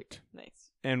from Egypt.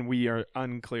 Nice. And we are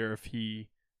unclear if he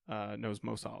knows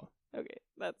Mo Salah. Okay.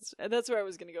 That's where I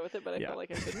was going to go with it, but I felt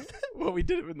like I couldn't. Well, we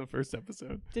did it in the first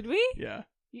episode. Did we? Yeah.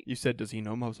 You said, does he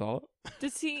know Mo Salah?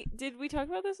 Did we talk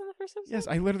about this in the first episode? Yes,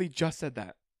 I literally just said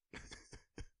that.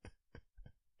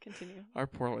 Continue. Our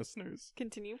poor listeners.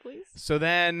 Continue, please. So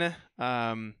then,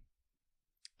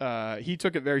 he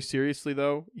took it very seriously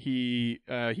though. He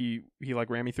like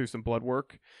ran me through some blood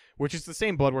work, which is the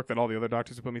same blood work that all the other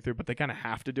doctors have put me through, but they kind of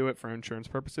have to do it for insurance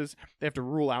purposes. They have to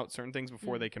rule out certain things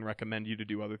before they can recommend you to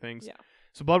do other things. Yeah.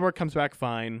 So blood work comes back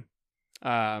fine.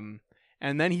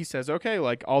 And then he says, okay,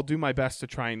 like I'll do my best to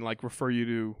try and like refer you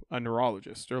to a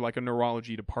neurologist or like a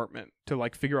neurology department to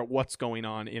like figure out what's going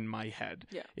on in my head.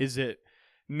 Yeah. Is it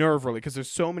nerve related? Because there's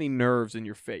so many nerves in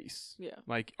your face. Yeah.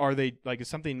 Like, are they like, is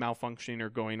something malfunctioning or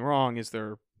going wrong? Is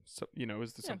there, is there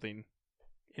something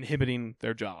inhibiting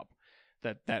their job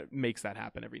that makes that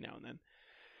happen every now and then?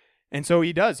 And so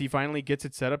he does. He finally gets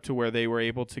it set up to where they were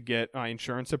able to get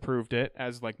insurance approved it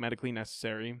as like medically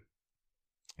necessary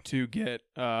to get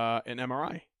an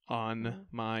MRI on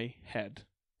my head.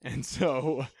 And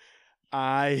so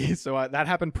that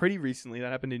happened pretty recently.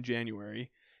 That happened in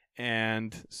January.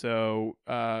 And so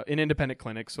in independent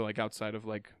clinics, so like outside of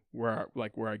like where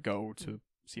I go to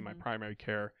see my primary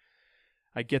care,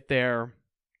 I get there,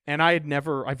 and I've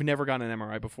never gotten an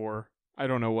MRI before. I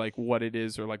don't know like what it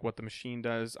is or like what the machine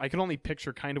does. I can only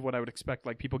picture kind of what I would expect.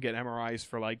 Like people get MRIs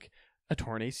for like a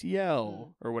torn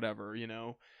ACL or whatever, you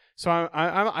know. So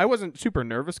I wasn't super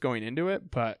nervous going into it,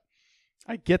 but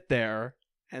I get there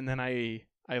and then I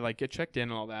like get checked in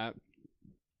and all that.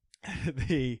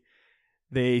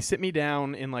 They sit me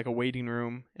down in like a waiting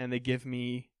room and they give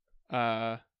me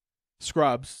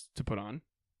scrubs to put on.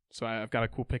 So I've got a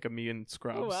cool pic of me in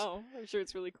scrubs. Oh wow, I'm sure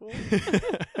it's really cool.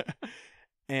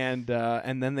 and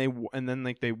then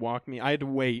they walk me. I had to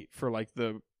wait for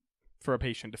a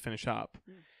patient to finish up.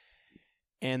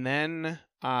 And then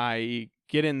I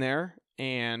get in there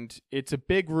and it's a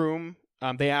big room.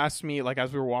 They asked me like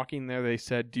as we were walking there, they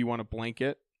said, "Do you want a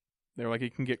blanket?" They were like,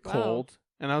 "It can get cold."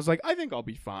 And I was like, "I think I'll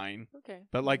be fine." Okay.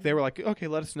 But like they were like, "Okay,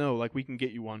 let us know. Like we can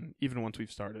get you one even once we've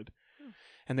started."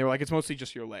 And they were like, "It's mostly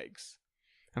just your legs."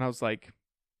 And I was like,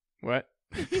 "What?"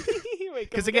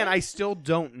 Because again, I still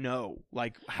don't know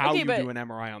like how you do an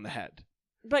MRI on the head.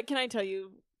 But can I tell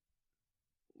you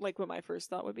like what my first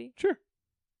thought would be? Sure.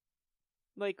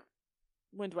 Like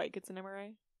when Dwight gets an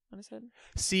MRI on his head.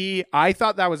 See, I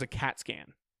thought that was a CAT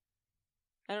scan.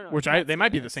 I don't know. Which they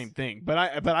might be the same thing, but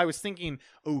I was thinking,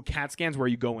 CAT scans where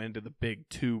you go into the big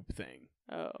tube thing.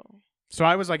 Oh. So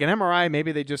I was like, an MRI,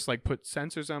 maybe they just like put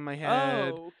sensors on my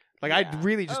head. Oh. Like I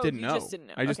really just didn't know. Just didn't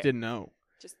know. I just didn't know.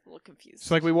 Just a little confused.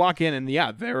 So like we walk in and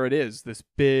there it is, this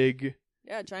big,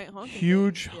 giant honking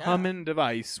huge humming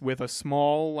device with a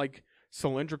small like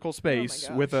cylindrical space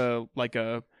with a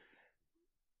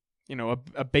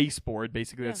baseboard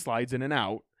basically that slides in and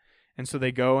out. And so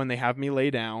they go and they have me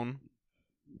lay down.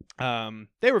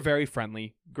 They were very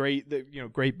friendly, great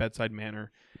bedside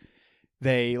manner.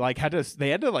 They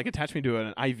had to like attach me to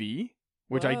an IV,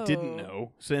 which I didn't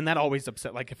know. So and that always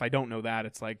upset. Like if I don't know that,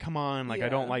 it's like, come on, like I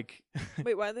don't like.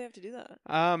 Wait, why do they have to do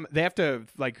that? They have to.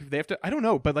 I don't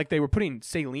know, but like they were putting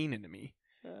saline into me,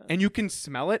 and you can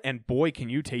smell it, and boy, can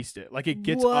you taste it. Like it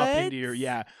gets up into your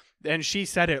And she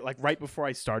said it like right before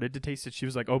I started to taste it. She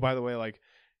was like, "Oh, by the way, like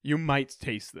you might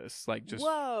taste this. Like just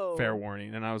fair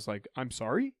warning." And I was like, "I'm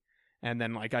sorry." And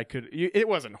then like it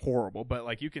wasn't horrible, but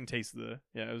like you can taste it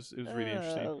was really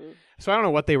interesting. So I don't know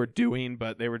what they were doing,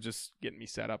 but they were just getting me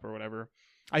set up or whatever.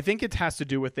 I think it has to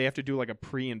do with they have to do like a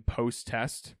pre and post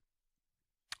test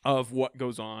of what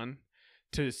goes on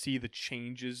to see the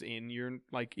changes in your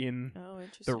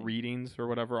the readings or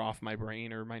whatever off my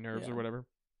brain or my nerves or whatever.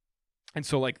 And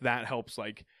so like that helps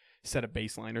like set a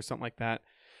baseline or something like that.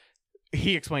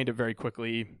 He explained it very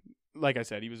quickly. Like I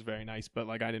said, he was very nice, but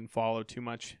like I didn't follow too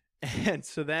much. And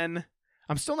so then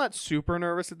I'm still not super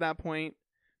nervous at that point,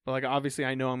 but like obviously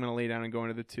I know I'm going to lay down and go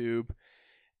into the tube.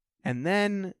 And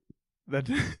then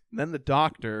the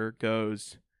doctor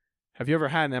goes, "Have you ever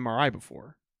had an MRI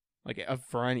before? Like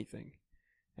for anything?"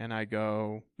 And I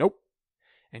go, "Nope."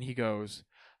 And he goes,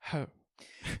 "Oh."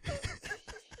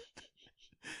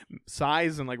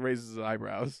 Sighs and like raises his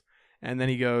eyebrows. And then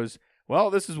he goes,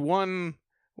 "Well, this is one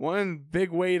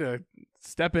big way to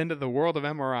step into the world of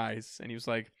MRIs." And he was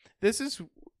like, "This is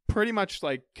pretty much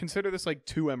like, consider this like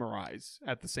 2 MRIs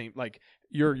at the same, like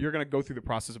you're going to go through the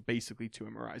process of basically 2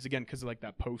 MRIs again, because of like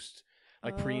that post,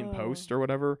 like pre and post or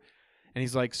whatever." And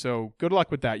he's like, "So good luck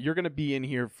with that. You're going to be in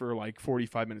here for like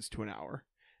 45 minutes to an hour."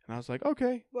 And I was like,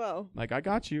 "Okay, wow, like I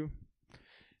got you."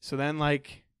 So then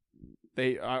like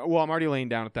I'm already laying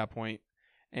down at that point,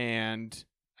 and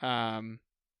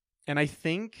I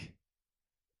think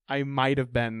I might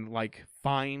have been like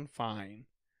fine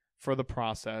for the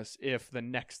process if the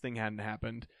next thing hadn't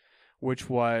happened, which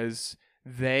was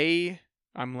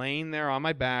I'm laying there on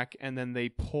my back, and then they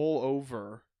pull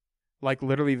over like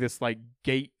literally this like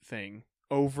gate thing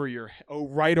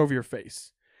right over your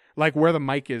face. Like where the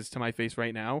mic is to my face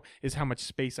right now is how much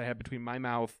space I have between my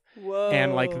mouth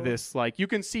and like this, like you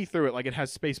can see through it, like it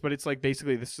has space, but it's like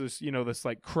basically this is, this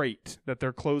like crate that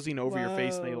they're closing over your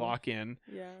face and they lock in.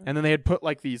 Yeah. And then they had put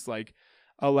like these like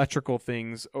electrical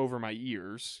things over my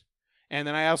ears. And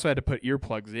then I also had to put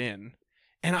earplugs in.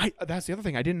 And that's the other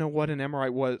thing. I didn't know what an MRI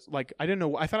was. Like I didn't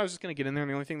know. I thought I was just going to get in there and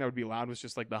the only thing that would be loud was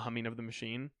just like the humming of the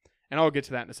machine. And I'll get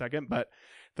to that in a second. But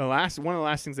one of the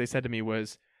last things they said to me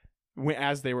was,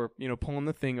 as they were, pulling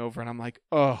the thing over, and I'm like,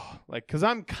 oh, like, because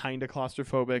I'm kind of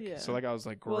claustrophobic. Yeah. So, like, I was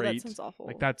like, great. Well, that sounds awful.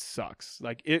 Like, that sucks.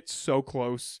 Like, it's so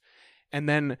close. And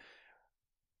then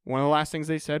one of the last things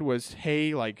they said was,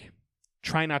 hey, like,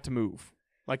 try not to move,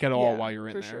 like, at all while you're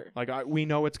in there. Sure. Like, we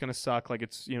know it's going to suck. Like,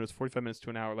 it's, it's 45 minutes to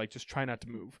an hour. Like, just try not to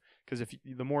move. Because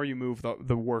the more you move,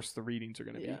 the worse the readings are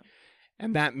going to be.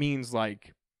 And that means,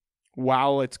 like,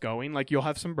 while it's going, like, you'll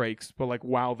have some breaks. But, like,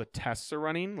 while the tests are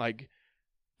running, like,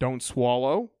 don't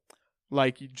swallow,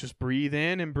 like you just breathe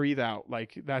in and breathe out.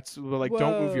 Like that's like,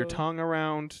 don't move your tongue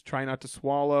around. Try not to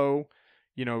swallow,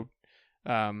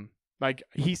 like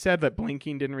he said that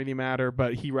blinking didn't really matter,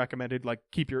 but he recommended like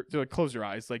close your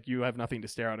eyes. Like you have nothing to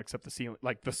stare at except the ceiling,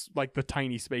 like the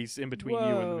tiny space in between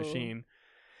you and the machine.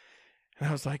 And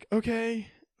I was like, okay,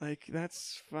 like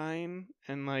that's fine.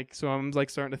 And like, so I'm like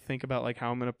starting to think about like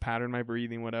how I'm going to pattern my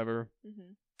breathing, whatever.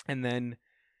 Mm-hmm. And then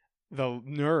the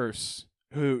nurse,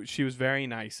 she was very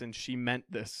nice, and she meant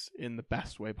this in the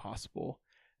best way possible.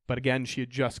 But again, she had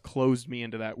just closed me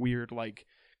into that weird, like,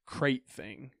 crate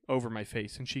thing over my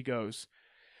face. And she goes,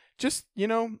 just, you're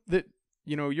going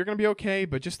to be okay,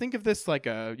 but just think of this like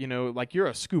like you're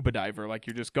a scuba diver. Like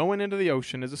you're just going into the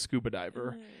ocean as a scuba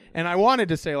diver. And I wanted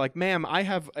to say, like, ma'am, I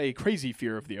have a crazy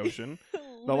fear of the ocean.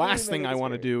 The last thing I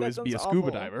want to do is be a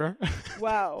scuba diver.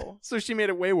 Wow. So she made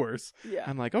it way worse. Yeah.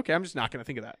 I'm like, okay, I'm just not going to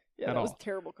think of that at all. Was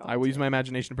terrible I will use my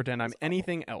imagination to pretend I'm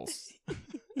anything else.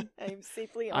 I'm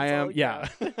safely on I am, yeah.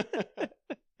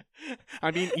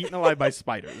 I'm being eaten alive by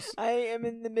spiders. I am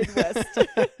in the Midwest.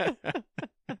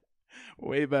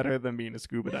 Way better than being a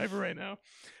scuba diver right now.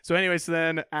 So anyway, so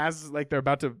then as like they're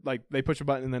about to, like they push a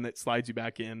button and then it slides you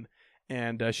back in.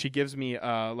 And she gives me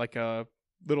like a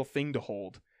little thing to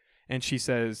hold. And she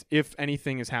says, if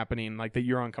anything is happening, like that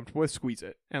you're uncomfortable with, squeeze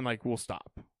it, and like we'll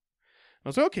stop. I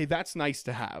was like, okay, that's nice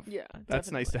to have. Yeah, that's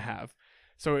definitely nice to have.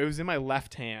 So it was in my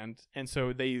left hand, and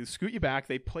so they scoot you back.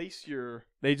 They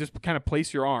just kind of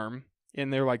place your arm,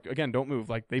 and they're like, again, don't move.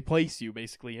 Like they place you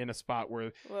basically in a spot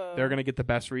where they're gonna get the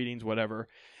best readings, whatever.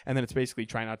 And then it's basically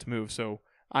try not to move. So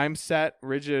I'm set,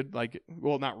 rigid, like,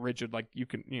 well, not rigid, like you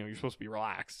can, you're supposed to be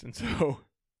relaxed. And so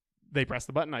they press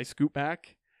the button. I scoot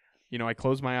back. I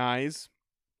close my eyes,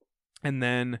 and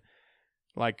then,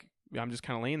 like, I'm just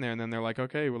kind of laying there, and then they're like,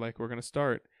 okay, we're going to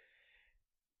start.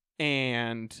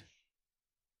 And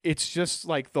it's just,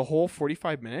 like, the whole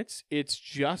 45 minutes, it's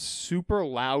just super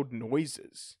loud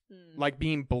noises, like,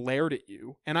 being blared at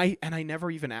you. And I never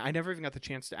even got the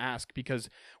chance to ask, because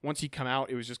once you come out,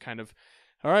 it was just kind of,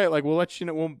 all right, like, we'll let you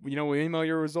know, we'll email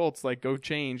your results, like, go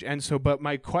change. And so, but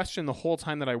my question the whole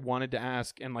time that I wanted to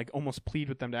ask and, like, almost plead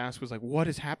with them to ask was, like, what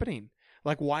is happening?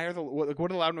 Like, what do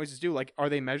the loud noises do? Like, are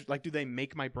they measured? Like, do they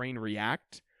make my brain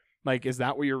react? Like, is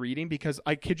that what you're reading? Because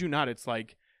I kid you not, it's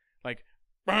like, bah,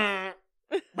 bah,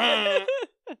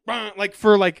 bah,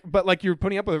 like, but, like, you're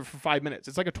putting up with it for 5 minutes.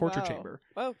 It's like a torture chamber.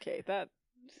 Okay, that.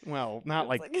 Well, not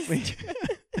like, okay,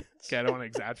 I don't want to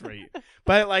exaggerate.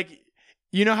 But, like,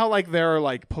 you know how, like, there are,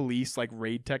 like, police, like,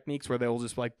 raid techniques where they'll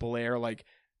just, like, blare, like,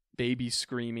 babies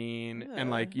screaming and,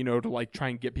 like, to, like, try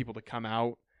and get people to come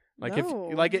out. Like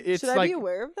no. it's should I like be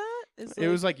aware of that? It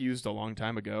was like used a long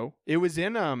time ago. It was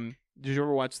in Did you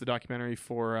ever watch the documentary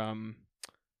for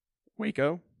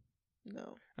Waco?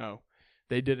 No. Oh,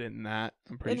 they did it in that.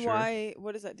 I'm pretty sure. And why?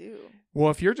 What does that do?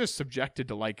 Well, if you're just subjected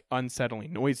to like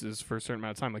unsettling noises for a certain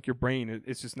amount of time, like your brain,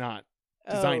 it's just not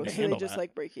designed to handle they just that.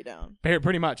 like break you down.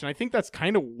 Pretty much, and I think that's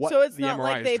kind of what. So it's the not MRI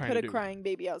like they is put a to crying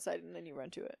baby outside and then you run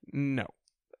to it. No,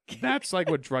 that's like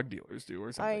what drug dealers do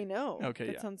or something. I know. Okay,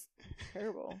 that sounds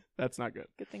terrible. That's not good.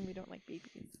 Good thing we don't like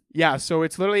babies. Yeah, so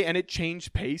it's literally, and it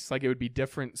changed pace. Like it would be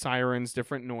different sirens,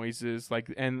 different noises,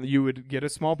 like, and you would get a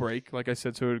small break, like I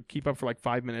said, so it would keep up for like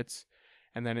 5 minutes,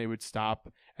 and then it would stop,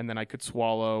 and then I could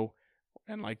swallow,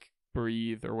 and like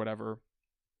breathe or whatever.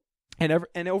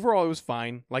 And overall it was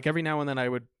fine. Like every now and then I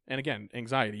would, and again,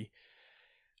 anxiety,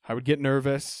 I would get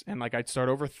nervous, and like I'd start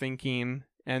overthinking.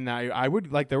 And I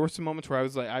would like, there were some moments where I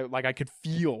was like, I could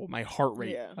feel my heart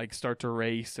rate like start to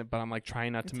race, but I'm like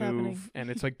trying not to move. Happening. And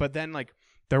it's like, but then like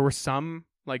there were some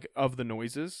like of the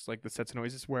noises, like the sets of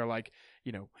noises where like,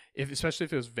 you know, especially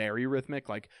if it was very rhythmic,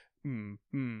 like, you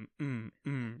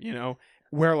know,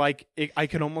 where like I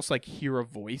could almost like hear a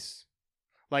voice.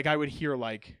 Like I would hear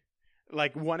like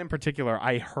one in particular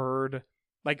I heard,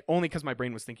 like only because my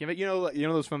brain was thinking of it. You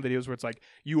know those fun videos where it's like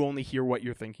you only hear what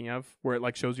you're thinking of, where it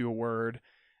like shows you a word,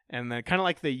 and then kind of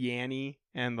like the Yanny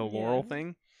and the Laurel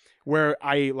thing, where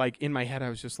I like in my head I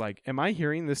was just like, am I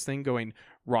hearing this thing going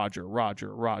Roger,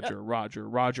 Roger, Roger, Roger,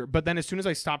 Roger? But then as soon as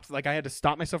I stopped, like I had to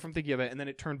stop myself from thinking of it, and then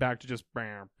it turned back to just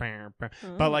bam, bam, bam.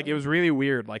 But like it was really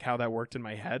weird, like how that worked in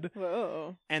my head.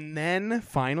 Whoa. And then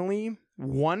finally,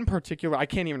 one particular, I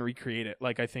can't even recreate it.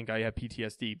 Like I think I have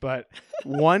PTSD, but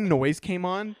one noise came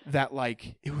on that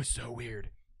like, it was so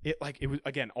weird. It was,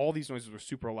 again, all these noises were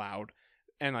super loud,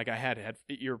 and like I had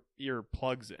ear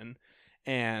plugs in,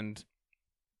 and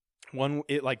one,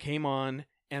 it like came on,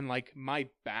 and like my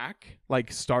back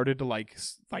like started to like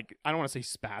I don't want to say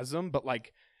spasm, but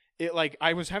like it, like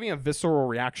I was having a visceral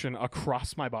reaction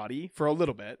across my body for a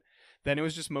little bit. Then it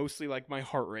was just mostly like my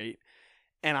heart rate.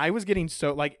 And I was getting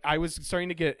so, like, I was starting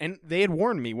to get, and they had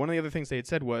warned me. One of the other things they had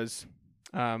said was,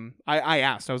 I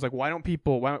asked, I was like, why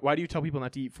do you tell people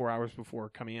not to eat 4 hours before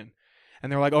coming in?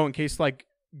 And they're like, oh, in case, like,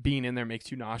 being in there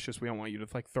makes you nauseous, we don't want you to,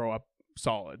 like, throw up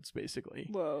solids, basically.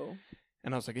 Whoa.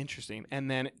 And I was like, interesting. And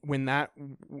then when that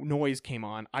noise came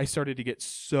on, I started to get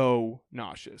so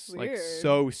nauseous, Weird. like,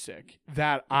 so sick,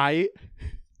 that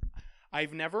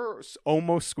I've never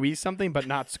almost squeezed something, but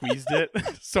not squeezed it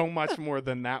so much more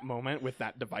than that moment with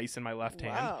that device in my left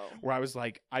hand, where I was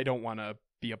like, I don't want to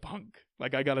be a punk.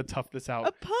 Like, I got to tough this out.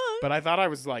 A punk? But I thought I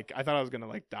was going to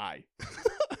like die.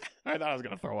 I thought I was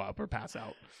going to throw up or pass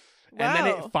out. Wow. And then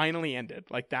it finally ended,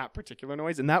 like that particular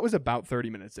noise. And that was about 30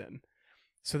 minutes in.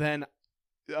 So then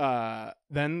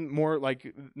more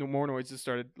noises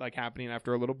started like happening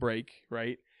after a little break.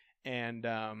 Right. And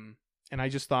I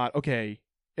just thought, okay.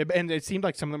 And it seemed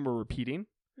like some of them were repeating.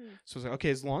 So I was like, okay,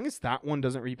 as long as that one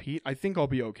doesn't repeat, I think I'll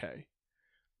be okay.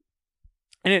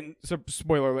 And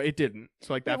spoiler alert, it didn't.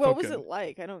 So like that felt good. What was it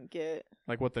like? I don't get.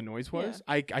 Like what the noise was?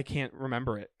 Yeah. I can't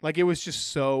remember it. Like it was just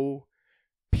so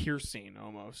piercing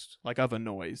almost, like of a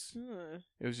noise.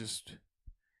 It was just,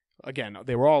 again,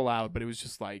 they were all loud, but it was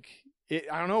just like,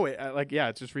 I don't know.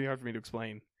 It's just really hard for me to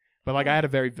explain. But like I had a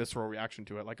very visceral reaction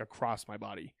to it, like across my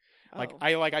body. Like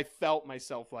I felt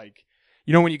myself like,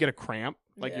 you know when you get a cramp,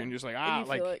 like you're just like and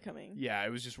you feel it coming. Yeah,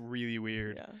 it was just really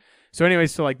weird. Yeah. So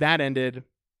anyways, so like that ended,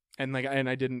 and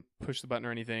I didn't push the button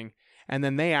or anything. And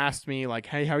then they asked me like,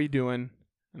 "Hey, how are you doing?"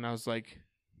 And I was like,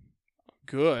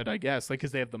 "Good, I guess." Like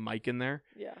because they have the mic in there.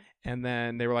 Yeah. And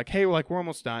then they were like, "Hey, we're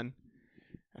almost done."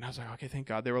 And I was like, "Okay, thank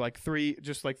God." They were like three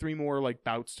more like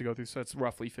bouts to go through, so it's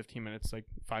roughly 15 minutes, like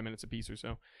 5 minutes a piece or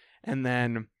so. And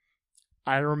then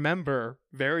I remember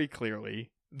very clearly,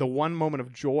 the one moment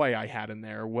of joy I had in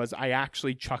there was I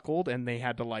actually chuckled, and they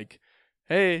had to like,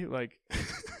 hey, like,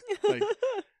 like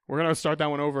we're going to start that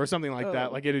one over or something like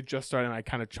that. Like it had just started, and I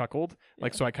kind of chuckled.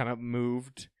 Like, so I kind of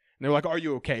moved, and they're like, are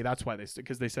you okay? That's why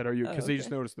because they said, are you, because they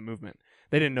just noticed the movement.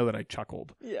 They didn't know that I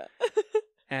chuckled. Yeah.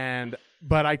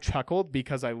 But I chuckled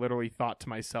because I literally thought to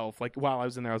myself, like, while I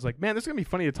was in there, I was like, man, this is going to be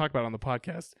funny to talk about on the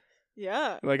podcast.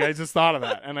 Yeah. Like I just thought of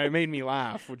that, and it made me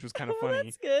laugh, which was kind of funny.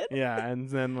 That's good. Yeah. And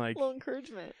then like, a little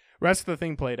encouragement. Rest of the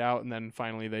thing played out, and then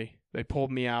finally they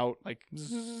pulled me out, like,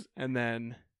 and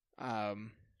then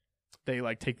they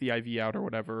like take the IV out or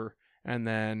whatever, and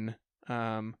then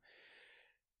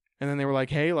they were like,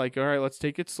 hey, like, all right, let's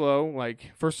take it slow.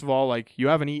 Like, first of all, like, you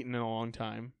haven't eaten in a long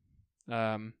time.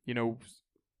 You know,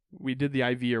 we did the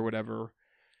IV or whatever.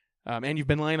 And you've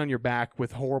been lying on your back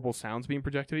with horrible sounds being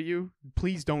projected at you.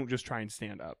 Please don't just try and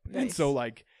stand up. Nice. And so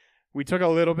like we took a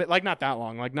little bit, like not that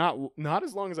long, like not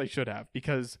as long as I should have,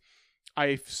 because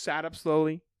I sat up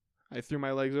slowly, I threw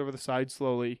my legs over the side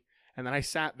slowly, and then I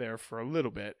sat there for a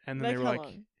little bit, and then they were like,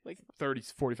 long? Like 30,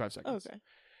 45 seconds. Okay.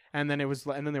 And then and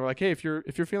then they were like, hey, if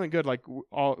you're feeling good, like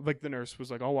the nurse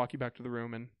was like, I'll walk you back to the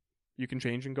room and you can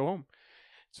change and go home.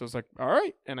 So I was like, all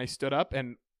right. And I stood up,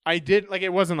 and I did, like,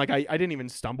 it wasn't like I didn't even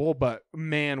stumble, but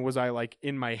man, was I like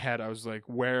in my head, I was like,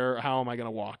 how am I going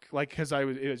to walk? Like, cause it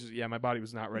was just, my body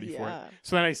was not ready for it.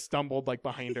 So then I stumbled like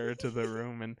behind her to the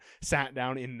room and sat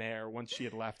down in there once she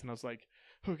had left. And I was like,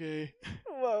 okay.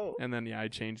 Whoa. And then, I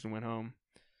changed and went home.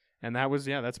 And that was,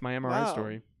 that's my MRI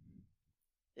story.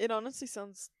 It honestly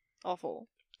sounds awful.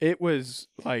 It was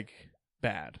like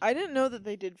bad. I didn't know that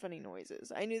they did funny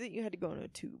noises. I knew that you had to go in a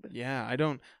tube. Yeah, I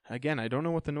don't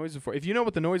know what the noises are for. If you know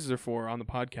what the noises are for on the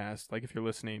podcast, like if you're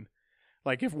listening,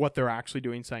 like if what they're actually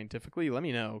doing scientifically, let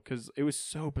me know, because it was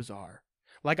so bizarre.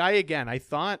 Like I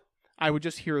thought I would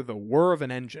just hear the whir of an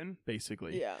engine,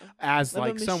 basically. Yeah. As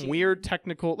like some weird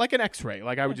technical, like an X-ray.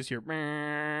 Like I would just hear,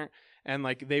 and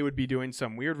like they would be doing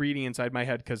some weird reading inside my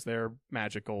head because they're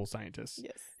magical scientists.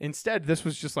 Yes. Instead, this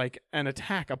was just like an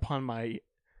attack upon my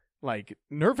like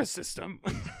nervous system.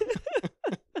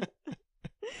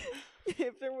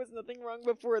 If there was nothing wrong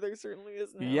before, there certainly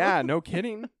is now. Yeah, no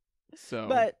kidding. So,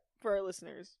 but for our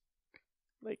listeners,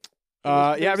 like,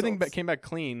 everything came back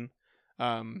clean.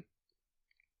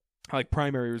 Like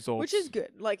primary results, which is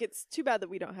good. Like, it's too bad that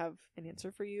we don't have an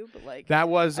answer for you, but like that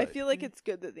was. I feel like it's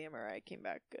good that the MRI came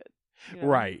back good. You know?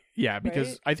 Right. Yeah,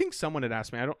 because I think someone had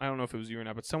asked me. I don't know if it was you or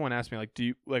not, but someone asked me like, "Do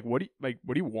you like what do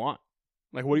you want?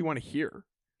 Like, what do you want to hear?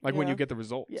 Like when you get the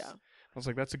results?" Yeah. I was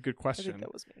like, "That's a good question." I think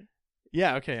that was me.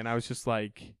 Yeah. Okay. And I was just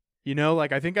like,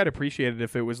 like I think I'd appreciate it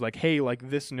if it was like, "Hey, like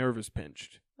this nerve is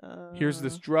pinched. Here's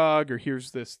this drug, or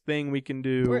here's this thing we can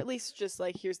do," or at least just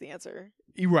like, here's the answer.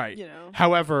 Right.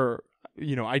 However,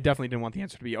 I definitely didn't want the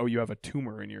answer to be, "Oh, you have a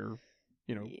tumor in your."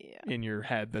 In your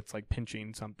head that's like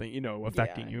pinching something,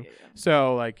 affecting you. Yeah.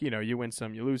 So like, you win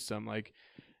some, you lose some. Like,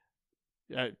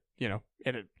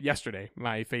 yesterday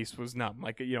my face was numb.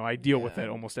 Like, I deal with it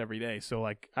almost every day. So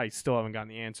like, I still haven't gotten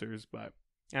the answers, but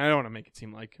I don't want to make it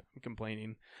seem like I'm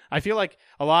complaining. I feel like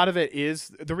a lot of it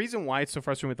is the reason why it's so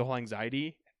frustrating with the whole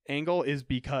anxiety angle is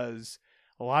because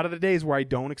a lot of the days where I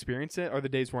don't experience it are the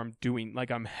days where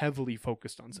I'm heavily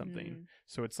focused on something. Mm.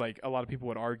 So it's like a lot of people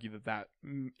would argue that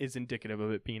is indicative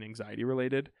of it being anxiety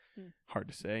related. Mm. Hard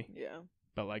to say. Yeah.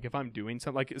 But like if I'm doing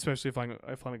something, like especially if I'm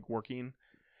like working,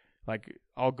 like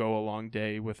I'll go a long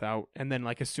day without, and then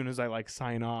like as soon as I like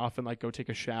sign off and like go take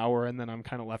a shower and then I'm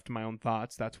kind of left to my own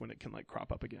thoughts, that's when it can like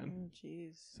crop up again. Oh,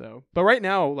 jeez. So, but right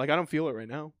now, like I don't feel it right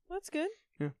now. That's good.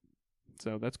 Yeah.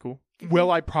 So that's cool.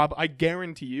 Will I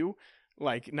guarantee you,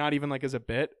 like not even like as a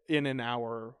bit, in an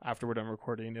hour after we're done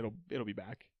recording, it'll be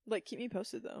back. Like keep me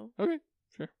posted though. Okay,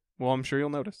 sure. Well, I'm sure you'll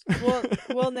notice.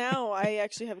 well, now I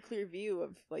actually have a clear view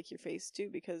of like your face too,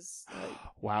 because like...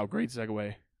 Wow, great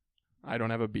segue. I don't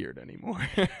have a beard anymore.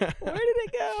 Where did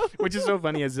it go? Which is so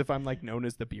funny, as if I'm like known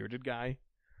as the bearded guy,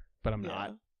 but I'm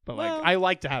not. But like I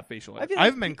like to have facial hair. I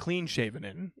haven't been clean shaven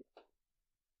in,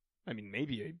 I mean,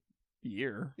 maybe a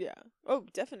year. Yeah. Oh,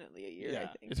 definitely a year. Yeah. I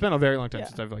think it's been a very long time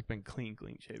since I've like been clean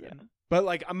shaven. Yeah. But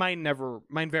like mine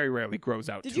very rarely grows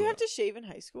out. Did you have to shave in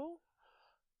high school?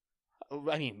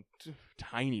 I mean,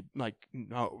 tiny. Like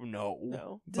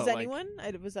no. Does anyone?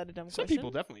 Was that a dumb question? Some people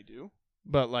definitely do.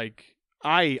 But like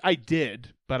I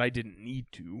did, but I didn't need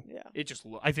to. Yeah. It just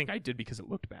I think I did because it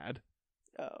looked bad.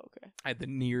 Oh, okay. I had the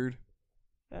neared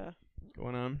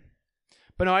going on.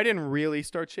 But no, I didn't really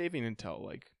start shaving until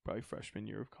like probably freshman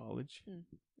year of college.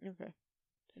 Okay.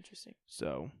 Interesting.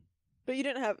 So. But you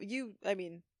didn't have you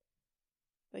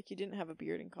didn't have a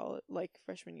beard in college, like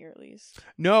freshman year at least.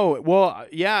 No, well,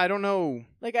 yeah, I don't know.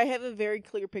 Like I have a very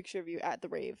clear picture of you at the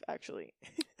rave, actually.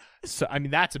 So I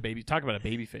mean, that's a baby. Talk about a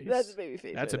baby face. That's a baby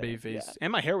face. That's a baby face. Yeah.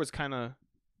 And my hair was kind of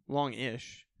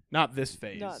long-ish. Not this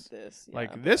phase. Not this. Yeah,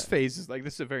 like this phase is like,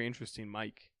 this is a very interesting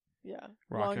mic. Yeah.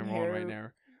 Rock and roll right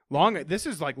now. This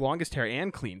is like longest hair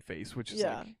and clean face, which is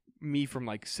like me from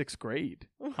like 6th grade.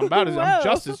 I'm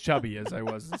just as chubby as I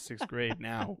was in 6th grade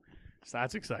now. So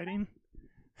that's exciting.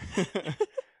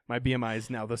 My BMI is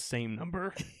now the same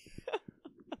number.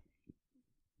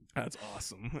 That's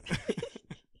awesome.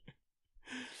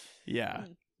 Yeah.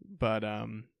 But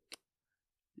I'm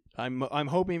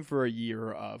hoping for a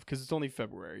year of, because it's only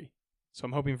February. So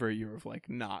I'm hoping for a year of like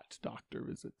not doctor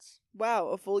visits. Wow,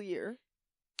 a full year.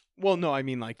 Well, no, I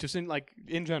mean like just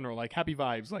in general, like happy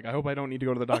vibes. Like I hope I don't need to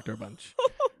go to the doctor a bunch.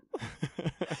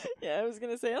 Yeah, I was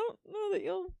gonna say I don't know that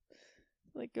you'll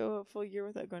like go a full year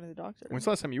without going to the doctor. When's the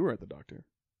last time you were at the doctor?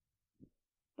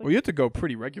 Well, you have to go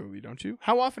pretty regularly, don't you?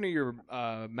 How often are your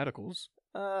medicals?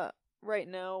 Right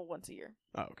now, once a year.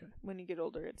 Oh, okay. When you get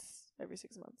older, it's every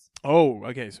 6 months. Oh,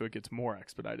 okay. So it gets more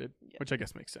expedited, which I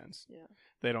guess makes sense. Yeah.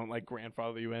 They don't like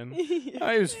grandfather you in.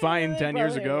 I was fine 10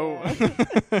 years ago.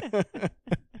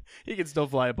 He can still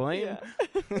fly a plane.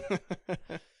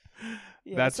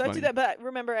 Yeah. That's so funny. I do that, but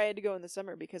remember I had to go in the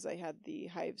summer because I had the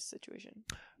hives situation.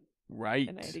 Right.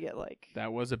 And I had to get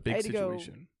that was a big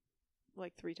situation. Go,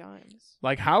 3 times.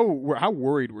 Like how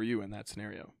worried were you in that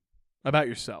scenario about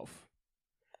yourself?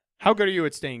 How good are you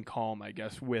at staying calm, I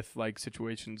guess, with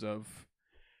situations of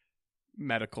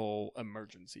medical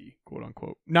emergency, quote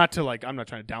unquote? Not to I'm not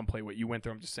trying to downplay what you went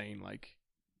through. I'm just saying kind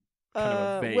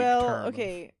of a vague term.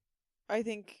 Okay. I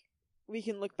think we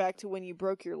can look back to when you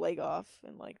broke your leg off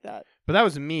and that. But that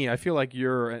was me. I feel like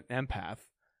you're an empath.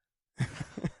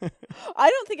 I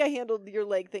don't think I handled your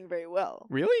leg thing very well.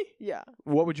 Really? Yeah.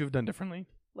 What would you have done differently?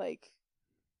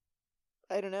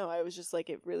 I don't know. I was just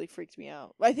it really freaked me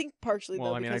out. I think partially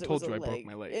though. Because I told you I leg, broke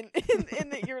my leg, and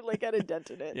that you're had a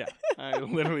dent in it. Yeah, I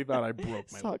literally thought I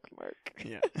broke my sock leg. mark.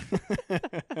 Yeah.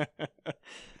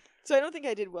 So I don't think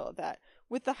I did well at that.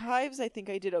 With the hives, I think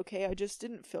I did okay. I just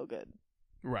didn't feel good.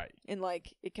 Right. And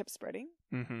it kept spreading.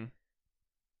 Mm-hmm.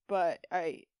 But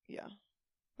I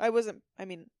wasn't. I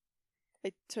mean,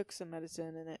 I took some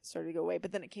medicine and it started to go away,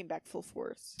 but then it came back full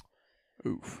force.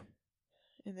 Oof.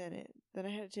 And then I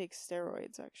had to take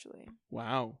steroids actually.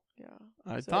 Wow. Yeah.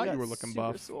 I thought you were looking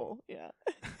buff. Swole. Yeah.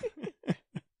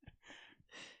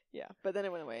 Yeah, but then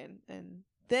it went away, and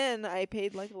then I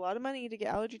paid a lot of money to get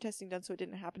allergy testing done, so it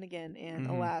didn't happen again. And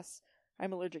alas,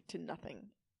 I'm allergic to nothing.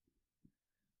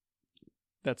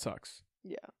 That sucks.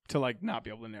 Yeah. To not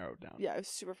be able to narrow it down. Yeah, it was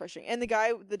super frustrating. And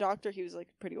the doctor, he was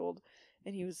pretty old.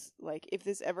 And he was like, if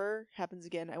this ever happens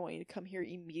again, I want you to come here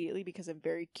immediately because I'm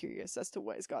very curious as to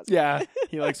what is causing it. Yeah.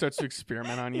 He starts to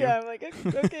experiment on you. Yeah, I'm like,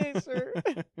 okay, sure.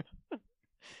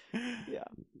 Yeah.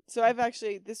 So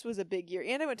this was a big year.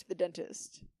 And I went to the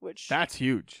dentist, which. That's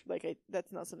huge.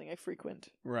 That's not something I frequent.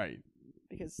 Right.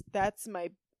 Because that's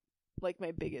my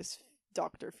biggest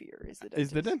doctor fear is the dentist. Is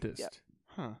the dentist? Yeah.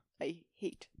 Huh. I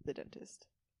hate the dentist.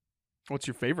 What's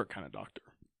your favorite kind of doctor?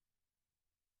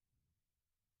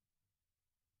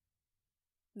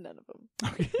 None of them.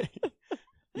 Okay.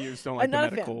 You just don't like the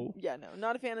medical. Yeah, no,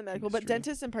 not a fan of medical, but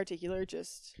dentists in particular,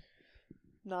 just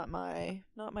not my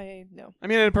no. I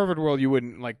mean, in a perfect world, you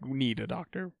wouldn't need a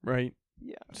doctor, right?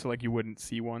 Yeah. So you wouldn't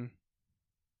see one.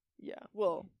 Yeah.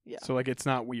 Well, yeah. So it's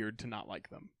not weird to not like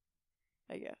them.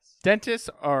 I guess. Dentists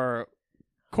are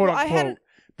quote unquote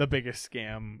the biggest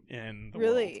scam in the world.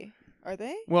 Really? Are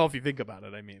they? Well, if you think about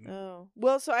it, I mean. Oh.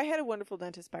 Well, so I had a wonderful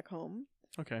dentist back home.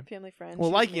 Okay. Family friend. Well,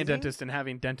 liking a dentist and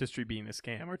having dentistry being a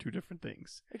scam are 2 different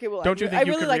things. Okay, well, don't you think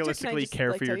you really could realistically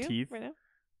care for your teeth? Right now?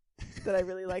 That I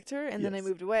really liked her, and then I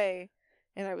moved away,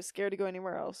 and I was scared to go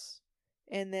anywhere else.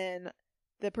 And then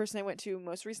the person I went to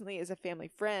most recently is a family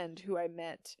friend who I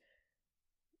met,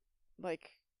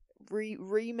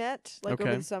 re-met, over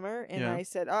the summer, and I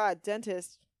said,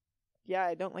 dentist, yeah,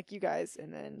 I don't like you guys,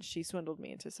 and then she swindled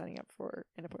me into signing up for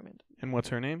an appointment. And what's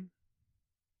her name?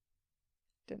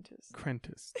 Dentist.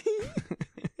 Crentist.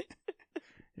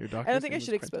 Your I don't think I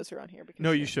should expose her on here. Because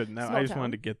no, you shouldn't. No, I just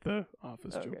wanted to get the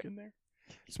office joke in there.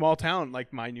 Small town,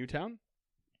 like my new town?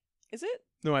 Is it?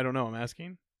 No, I don't know. I'm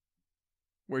asking.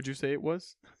 Where'd you say it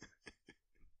was?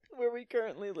 Where we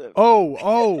currently live.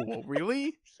 Oh,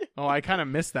 really? Oh, I kind of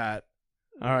missed that.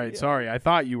 All right, sorry. I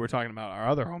thought you were talking about our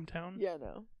other hometown. Yeah,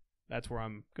 no. That's where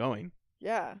I'm going.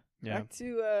 Yeah. Back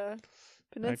to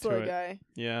Peninsula guy.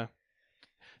 Yeah.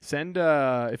 Send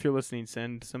if you're listening,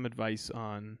 send some advice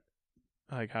on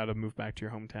how to move back to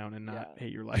your hometown and not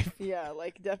hate your life. Yeah,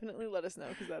 definitely let us know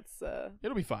because that's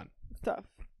it'll be fun. It's tough.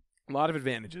 A lot of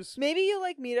advantages. Maybe you'll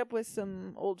meet up with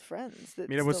some old friends.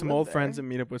 Meet up with some old friends and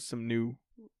meet up with some new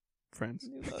friends.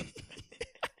 New love.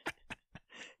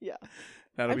 Yeah.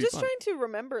 That'll I'm be just fun. trying to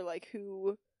remember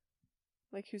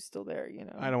who's still there,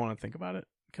 I don't want to think about it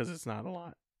because it's not a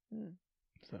lot.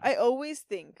 So. I always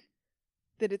think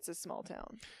that it's a small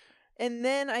town. And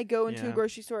then I go into a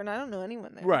grocery store and I don't know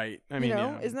anyone there. Right. I mean,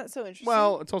 isn't that so interesting?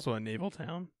 Well, it's also a naval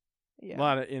town. Yeah. A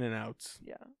lot of in and outs.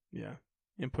 Yeah. Yeah.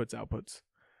 Inputs, outputs.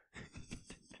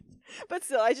 But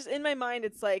still, in my mind,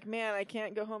 it's man, I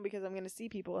can't go home because I'm going to see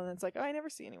people. And it's I never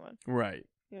see anyone. Right.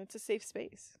 It's a safe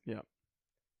space. Yeah.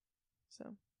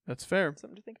 So. That's fair.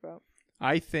 Something to think about.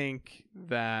 I think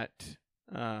that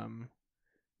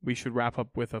we should wrap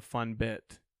up with a fun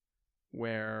bit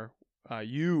where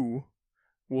you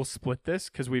will split this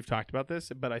because we've talked about this,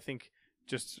 but I think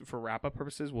just for wrap-up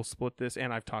purposes, we'll split this,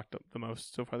 and I've talked the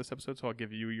most so far this episode, so I'll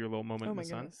give you your little moment in the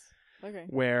sun. Okay.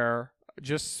 Where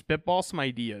just spitball some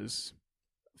ideas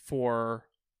for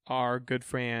our good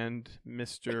friend,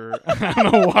 Mr. I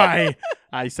don't know why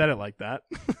I said it like that.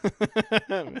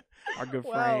 Our good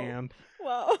friend.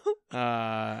 Wow.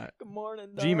 Good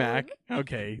morning, dog. GMAC.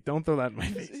 Okay, don't throw that in my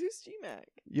face. Who's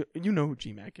GMAC? You know who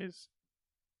GMAC is.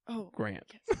 Oh.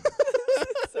 Grant. Yes.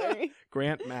 Sorry.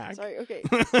 Grant Mac. Sorry, okay.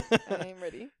 I am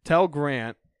ready. Tell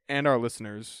Grant and our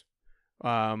listeners,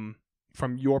 from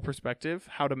your perspective,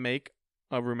 how to make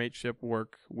a roommateship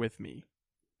work with me.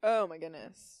 Oh my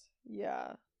goodness.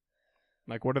 Yeah.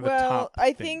 Like, what are the top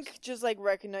I things? think just like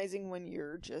recognizing when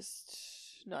you're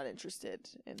just not interested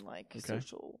in like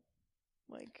social,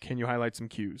 like. Can you highlight some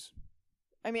cues?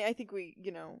 I mean, I think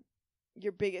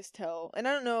your biggest tell, and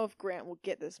I don't know if Grant will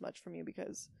get this much from you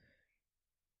because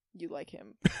you like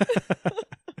him,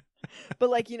 but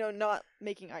like, not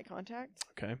making eye contact.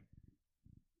 Okay.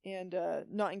 And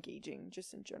not engaging,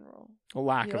 just in general. A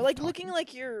lack of like talking. Looking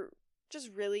like you're just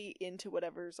really into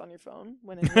whatever's on your phone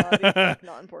when in reality it's like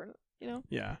not important.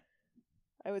 Yeah.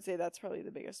 I would say that's probably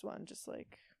the biggest one. Just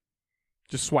like.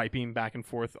 Just swiping back and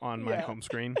forth on my home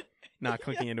screen, not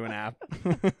clicking into an app.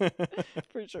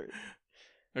 For sure.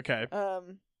 Okay. I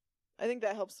think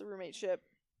that helps the roommateship.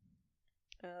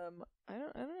 I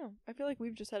don't know. I feel like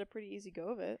we've just had a pretty easy go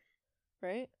of it,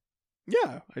 right?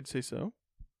 Yeah, I'd say so.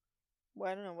 Well,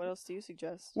 I don't know. What else do you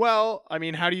suggest? Well, I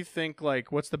mean, how do you think,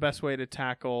 like, what's the best way to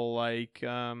tackle, like,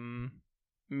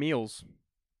 meals?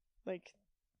 Like,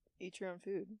 eat your own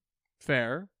food.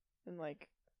 Fair. And, like,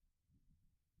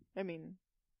 I mean.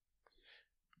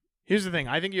 Here's the thing.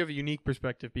 I think you have a unique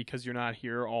perspective because you're not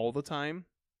here all the time.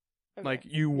 Okay. Like,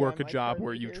 you work a job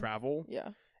where you travel. Yeah.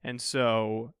 And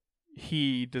so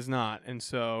he does not. And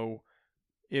so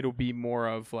it'll be more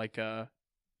of, like, a,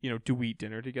 do we eat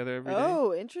dinner together every day?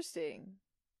 Oh, interesting.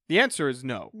 The answer is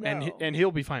no. And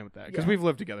he'll be fine with that because we've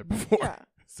lived together before. Yeah.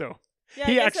 So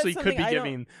he actually could be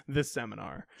giving this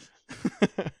seminar.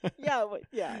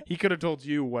 Yeah. He could have told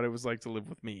you what it was like to live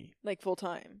with me. Like full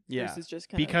time. Yeah. Versus just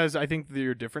because I think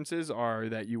your differences are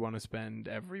that you want to spend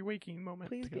every waking moment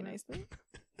Please together. be nice to me.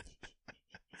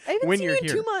 I haven't seen you in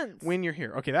 2 months. When you're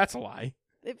here. Okay, that's a lie.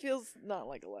 It feels not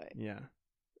like a lie. Yeah.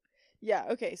 Yeah,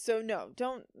 okay, so no,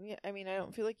 don't, I mean, I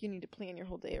don't feel like you need to plan your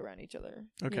whole day around each other.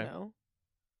 Okay.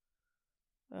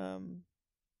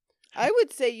 I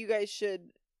would say you guys should,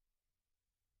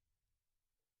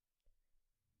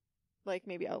 like,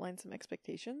 maybe outline some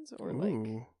expectations or,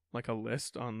 like a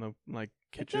list on the, like,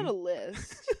 kitchen? It's not a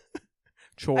list.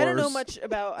 Chores. I don't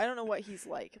know what he's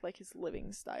like his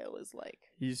living style is like.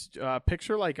 He's,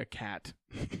 picture like a cat.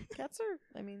 Cats are,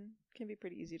 I mean, can be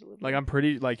pretty easy to live with. Like, I'm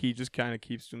pretty, like, he just kind of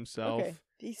keeps to himself. Okay,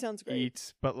 he sounds great.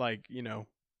 Eats, but, like,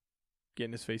 get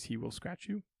in his face, he will scratch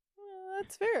you.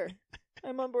 That's fair.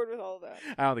 I'm on board with all of that.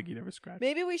 I don't think he'd ever scratch.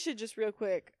 Maybe we should just real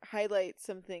quick highlight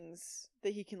some things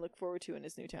that he can look forward to in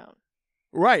his new town.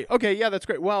 Right. Okay. Yeah, that's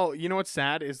great. Well, you know what's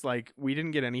sad is, like, we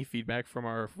didn't get any feedback from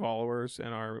our followers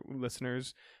and our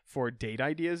listeners for date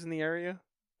ideas in the area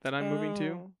that I'm moving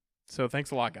to. So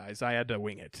thanks a lot, guys. I had to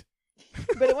wing it.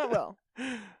 But it went well.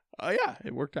 Yeah,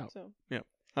 it worked out. So. Yeah.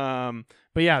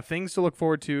 But yeah, things to look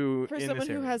forward to for in someone this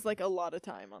area. who has like a lot of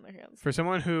time on their hands. For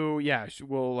someone who,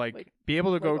 will like be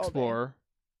able to go explore.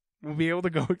 We'll be able to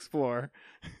go explore,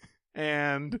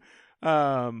 and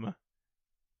but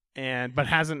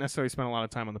hasn't necessarily spent a lot of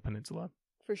time on the peninsula.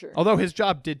 For sure. Although his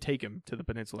job did take him to the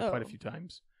peninsula quite a few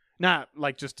times. Not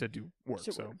like just to do work,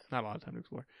 so not a lot of time to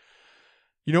explore.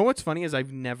 You know what's funny is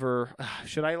I've never.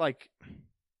 Should I like?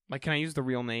 Can I use the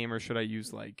real name or should I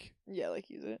use like? Yeah, like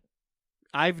use it.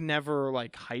 I've never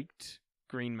like hiked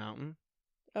Green Mountain.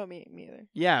 Oh, me either.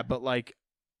 Yeah, but like,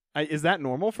 is that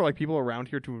normal for like people around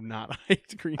here to have not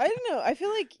hiked Green Mountain? I don't know. I feel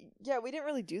like we didn't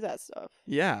really do that stuff.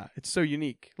 Yeah, it's so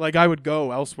unique. Like I would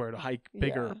go elsewhere to hike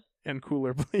bigger and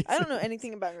cooler places. I don't know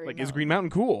anything about Green Mountain. Is Green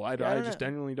Mountain cool? I just know.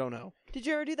 genuinely don't know. Did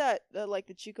you ever do that? Like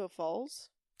the Chico Falls?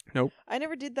 Nope. I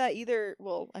never did that either.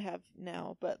 Well, I have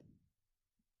now, but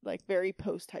like very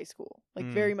post high school, like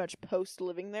very much post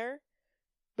living there.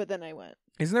 But then I went.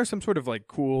 Isn't there some sort of like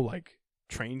cool like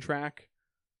train track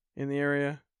in the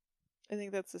area? I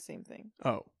think that's the same thing.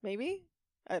 Oh, maybe.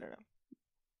 I don't know.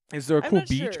 Is there a cool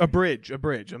beach? Sure. A bridge.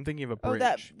 I'm thinking of a bridge.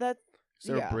 Oh, that. Is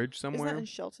there a bridge somewhere? Is that in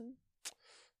Shelton?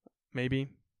 Maybe,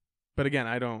 but again,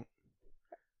 I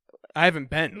haven't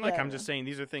been. Like I'm just saying,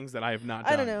 these are things that I have not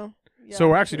done. I don't know. Yeah, so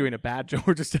we're actually doing a bad job.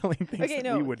 We're just telling things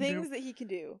we wouldn't things do. that he can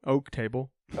do. Oak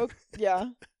table. Yeah.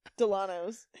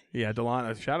 Delano's. Yeah,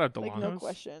 Delano. Shout out Delano's. Like, no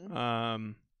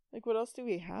question. Like, what else do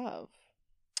we have?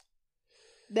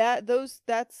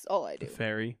 That's all I do. The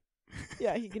ferry.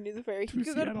 Yeah, he can do the ferry. He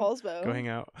could go to Paulsbo. Go hang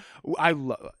out.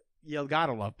 you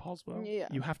gotta love Paulsbo. Yeah.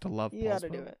 You have to love You Paulsbo. gotta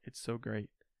do it. It's so great.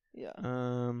 Yeah.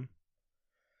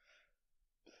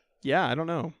 Yeah, I don't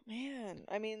know. Man,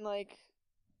 I mean, like,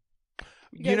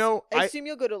 You know, I assume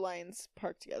you'll go to Lions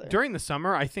Park together. during the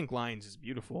summer, I think Lions is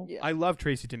beautiful. Yeah. I love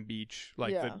Tracyton Beach,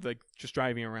 like Yeah. the just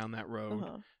driving around that road.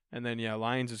 Uh-huh. And then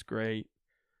Lions is great.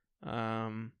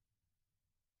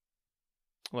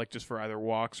 Like just for either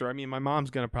walks or I mean, my mom's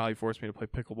gonna probably force me to play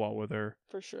pickleball with her,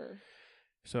 For sure.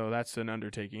 so that's an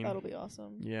undertaking. That'll be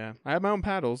awesome. Yeah, I have my own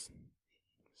paddles,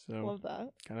 so Love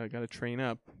that. gotta train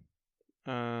up.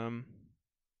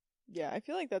 Yeah, I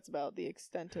feel like that's about the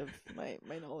extent of my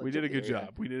knowledge. We did of a the good area.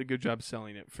 job. We did a good job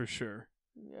selling it for sure.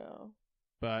 Yeah.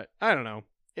 But I don't know.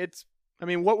 I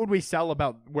mean, what would we sell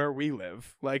about where we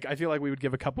live? Like, I feel like we would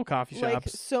give a couple coffee Like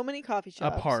shops, so many coffee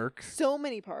shops. a park. So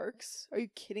many parks. Are you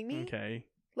kidding me? Okay.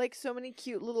 Like so many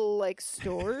cute little like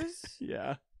stores.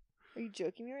 Yeah. Are you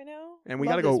joking me right now? And we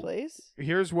Love gotta this go. place.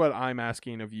 Here's what I'm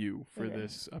asking of you for Okay.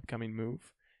 this upcoming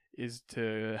move is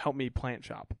to help me plant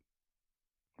shop.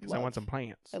 Because I Love. want some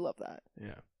plants. I love that.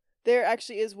 Yeah. There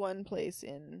actually is one place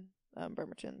in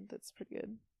Bremerton that's pretty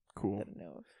good Cool. that I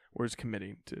know of. We're just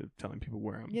committing to telling people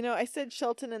where I'm. You know, I said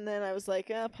Shelton and then I was like,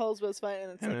 Paulsbo's fine.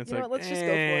 And it's and like, it's you know like, what, let's just go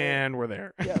for it. and we're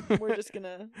there. Yeah, we're just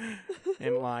gonna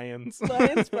in Lions.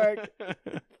 Lions Park.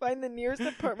 Find the nearest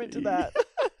apartment to that.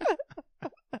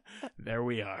 There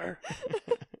we are.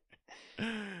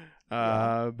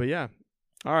 But yeah.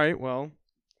 All right. Well,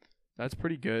 that's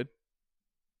pretty good.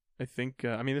 I think.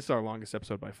 I mean, this is our longest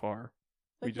episode by far.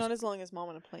 Like not as long as Mom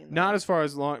on a Plane. Though. Not as far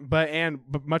as long, but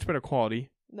much better quality.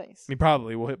 Nice. I mean,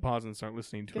 probably we'll hit pause and start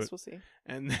listening to Guess it, we'll see.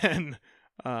 and then,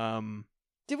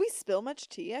 Did we spill much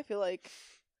tea? I feel like.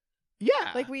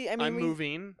 yeah. Like I'm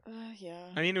moving. Yeah.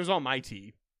 I mean, it was all my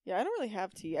tea. Yeah, I don't really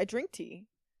have tea. I drink tea.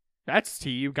 That's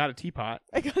tea. You got a teapot.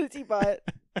 I got a teapot.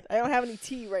 I don't have any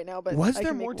tea right now, but Was I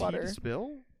there can more make tea water. to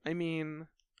spill? I mean,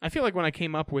 I feel like when I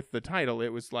came up with the title, it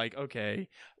was like, okay,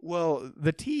 well,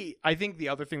 the tea. I think the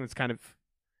other thing that's kind of,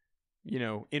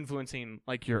 influencing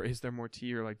like is there more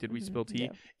tea or like did we spill tea? Yeah.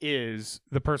 Is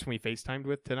the person we FaceTimed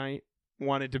with tonight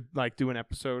wanted to like do an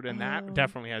episode, and that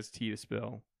definitely has tea to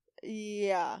spill.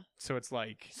 Yeah. So it's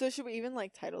like. So should we even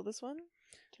like title this one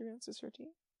 "Turbulence is for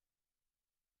Tea"?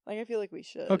 Like I feel like we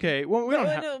should. Okay. Well, we don't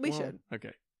have. No, we should.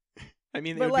 Okay. I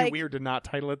mean, But it would like- be weird to not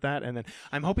title it that, and then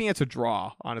I'm hoping it's a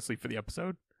draw, honestly, for the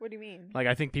episode. What do you mean? Like,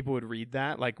 I think people would read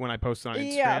that. Like, when I post it on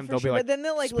Instagram, Yeah, for they'll sure. be like, but then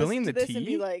they'll like spilling listen to the this and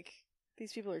be tea? like,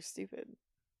 "These people are stupid.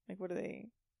 Like, what are they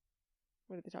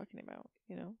talking about?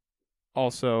 You know?"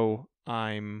 also,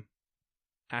 I'm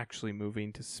actually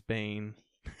moving to Spain.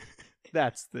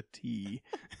 That's the tea.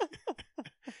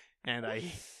 and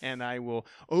I will.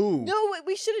 Oh No, what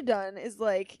we should have done is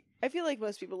like. I feel like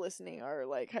most people listening are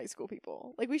like high school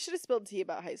people. Like we should have spilled tea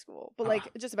about high school, but like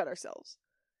just about ourselves.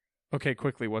 Okay,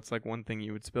 quickly. What's like one thing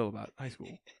you would spill about high school?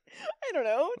 I don't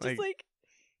know. Just like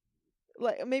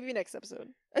maybe next episode,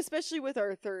 especially with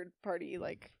our third party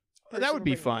like. That would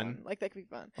be person bringing fun. on. Like that could be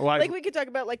fun. Oh, like we could talk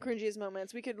about like cringiest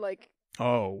moments. We could like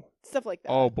stuff like that.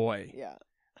 Oh boy.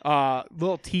 Yeah.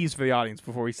 Little tease for the audience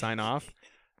before we sign off.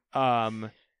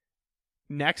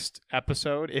 Next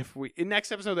episode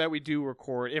that we do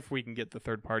record, if we can get the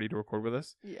third party to record with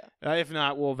us. Yeah. If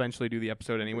not, we'll eventually do the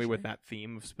episode anyway with sure. that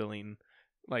theme of spilling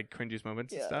like cringiest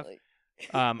moments and stuff. Like...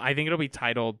 I think it'll be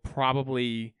titled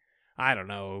probably, I don't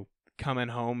know, Coming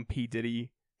Home P.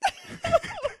 Diddy.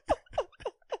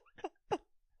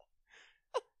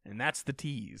 And that's the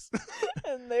tease.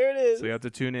 And there it is. So you have to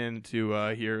tune in to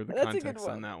hear the context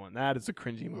on that one. That is a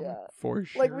cringy moment for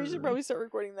sure. Like we should probably start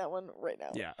recording that one right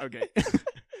now. Yeah, okay.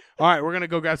 All right, we're going to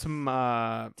go grab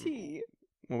some tea.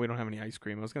 Well, we don't have any ice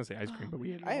cream. I was going to say ice cream, but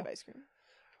we had it I all. have ice cream.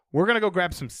 We're going to go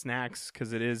grab some snacks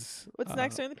because it is What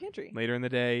snacks are in the pantry? later in the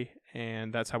day,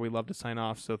 and that's how we love to sign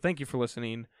off. So thank you for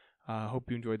listening. Hope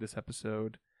you enjoyed this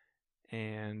episode,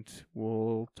 and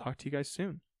we'll talk to you guys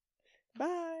soon.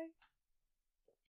 Bye.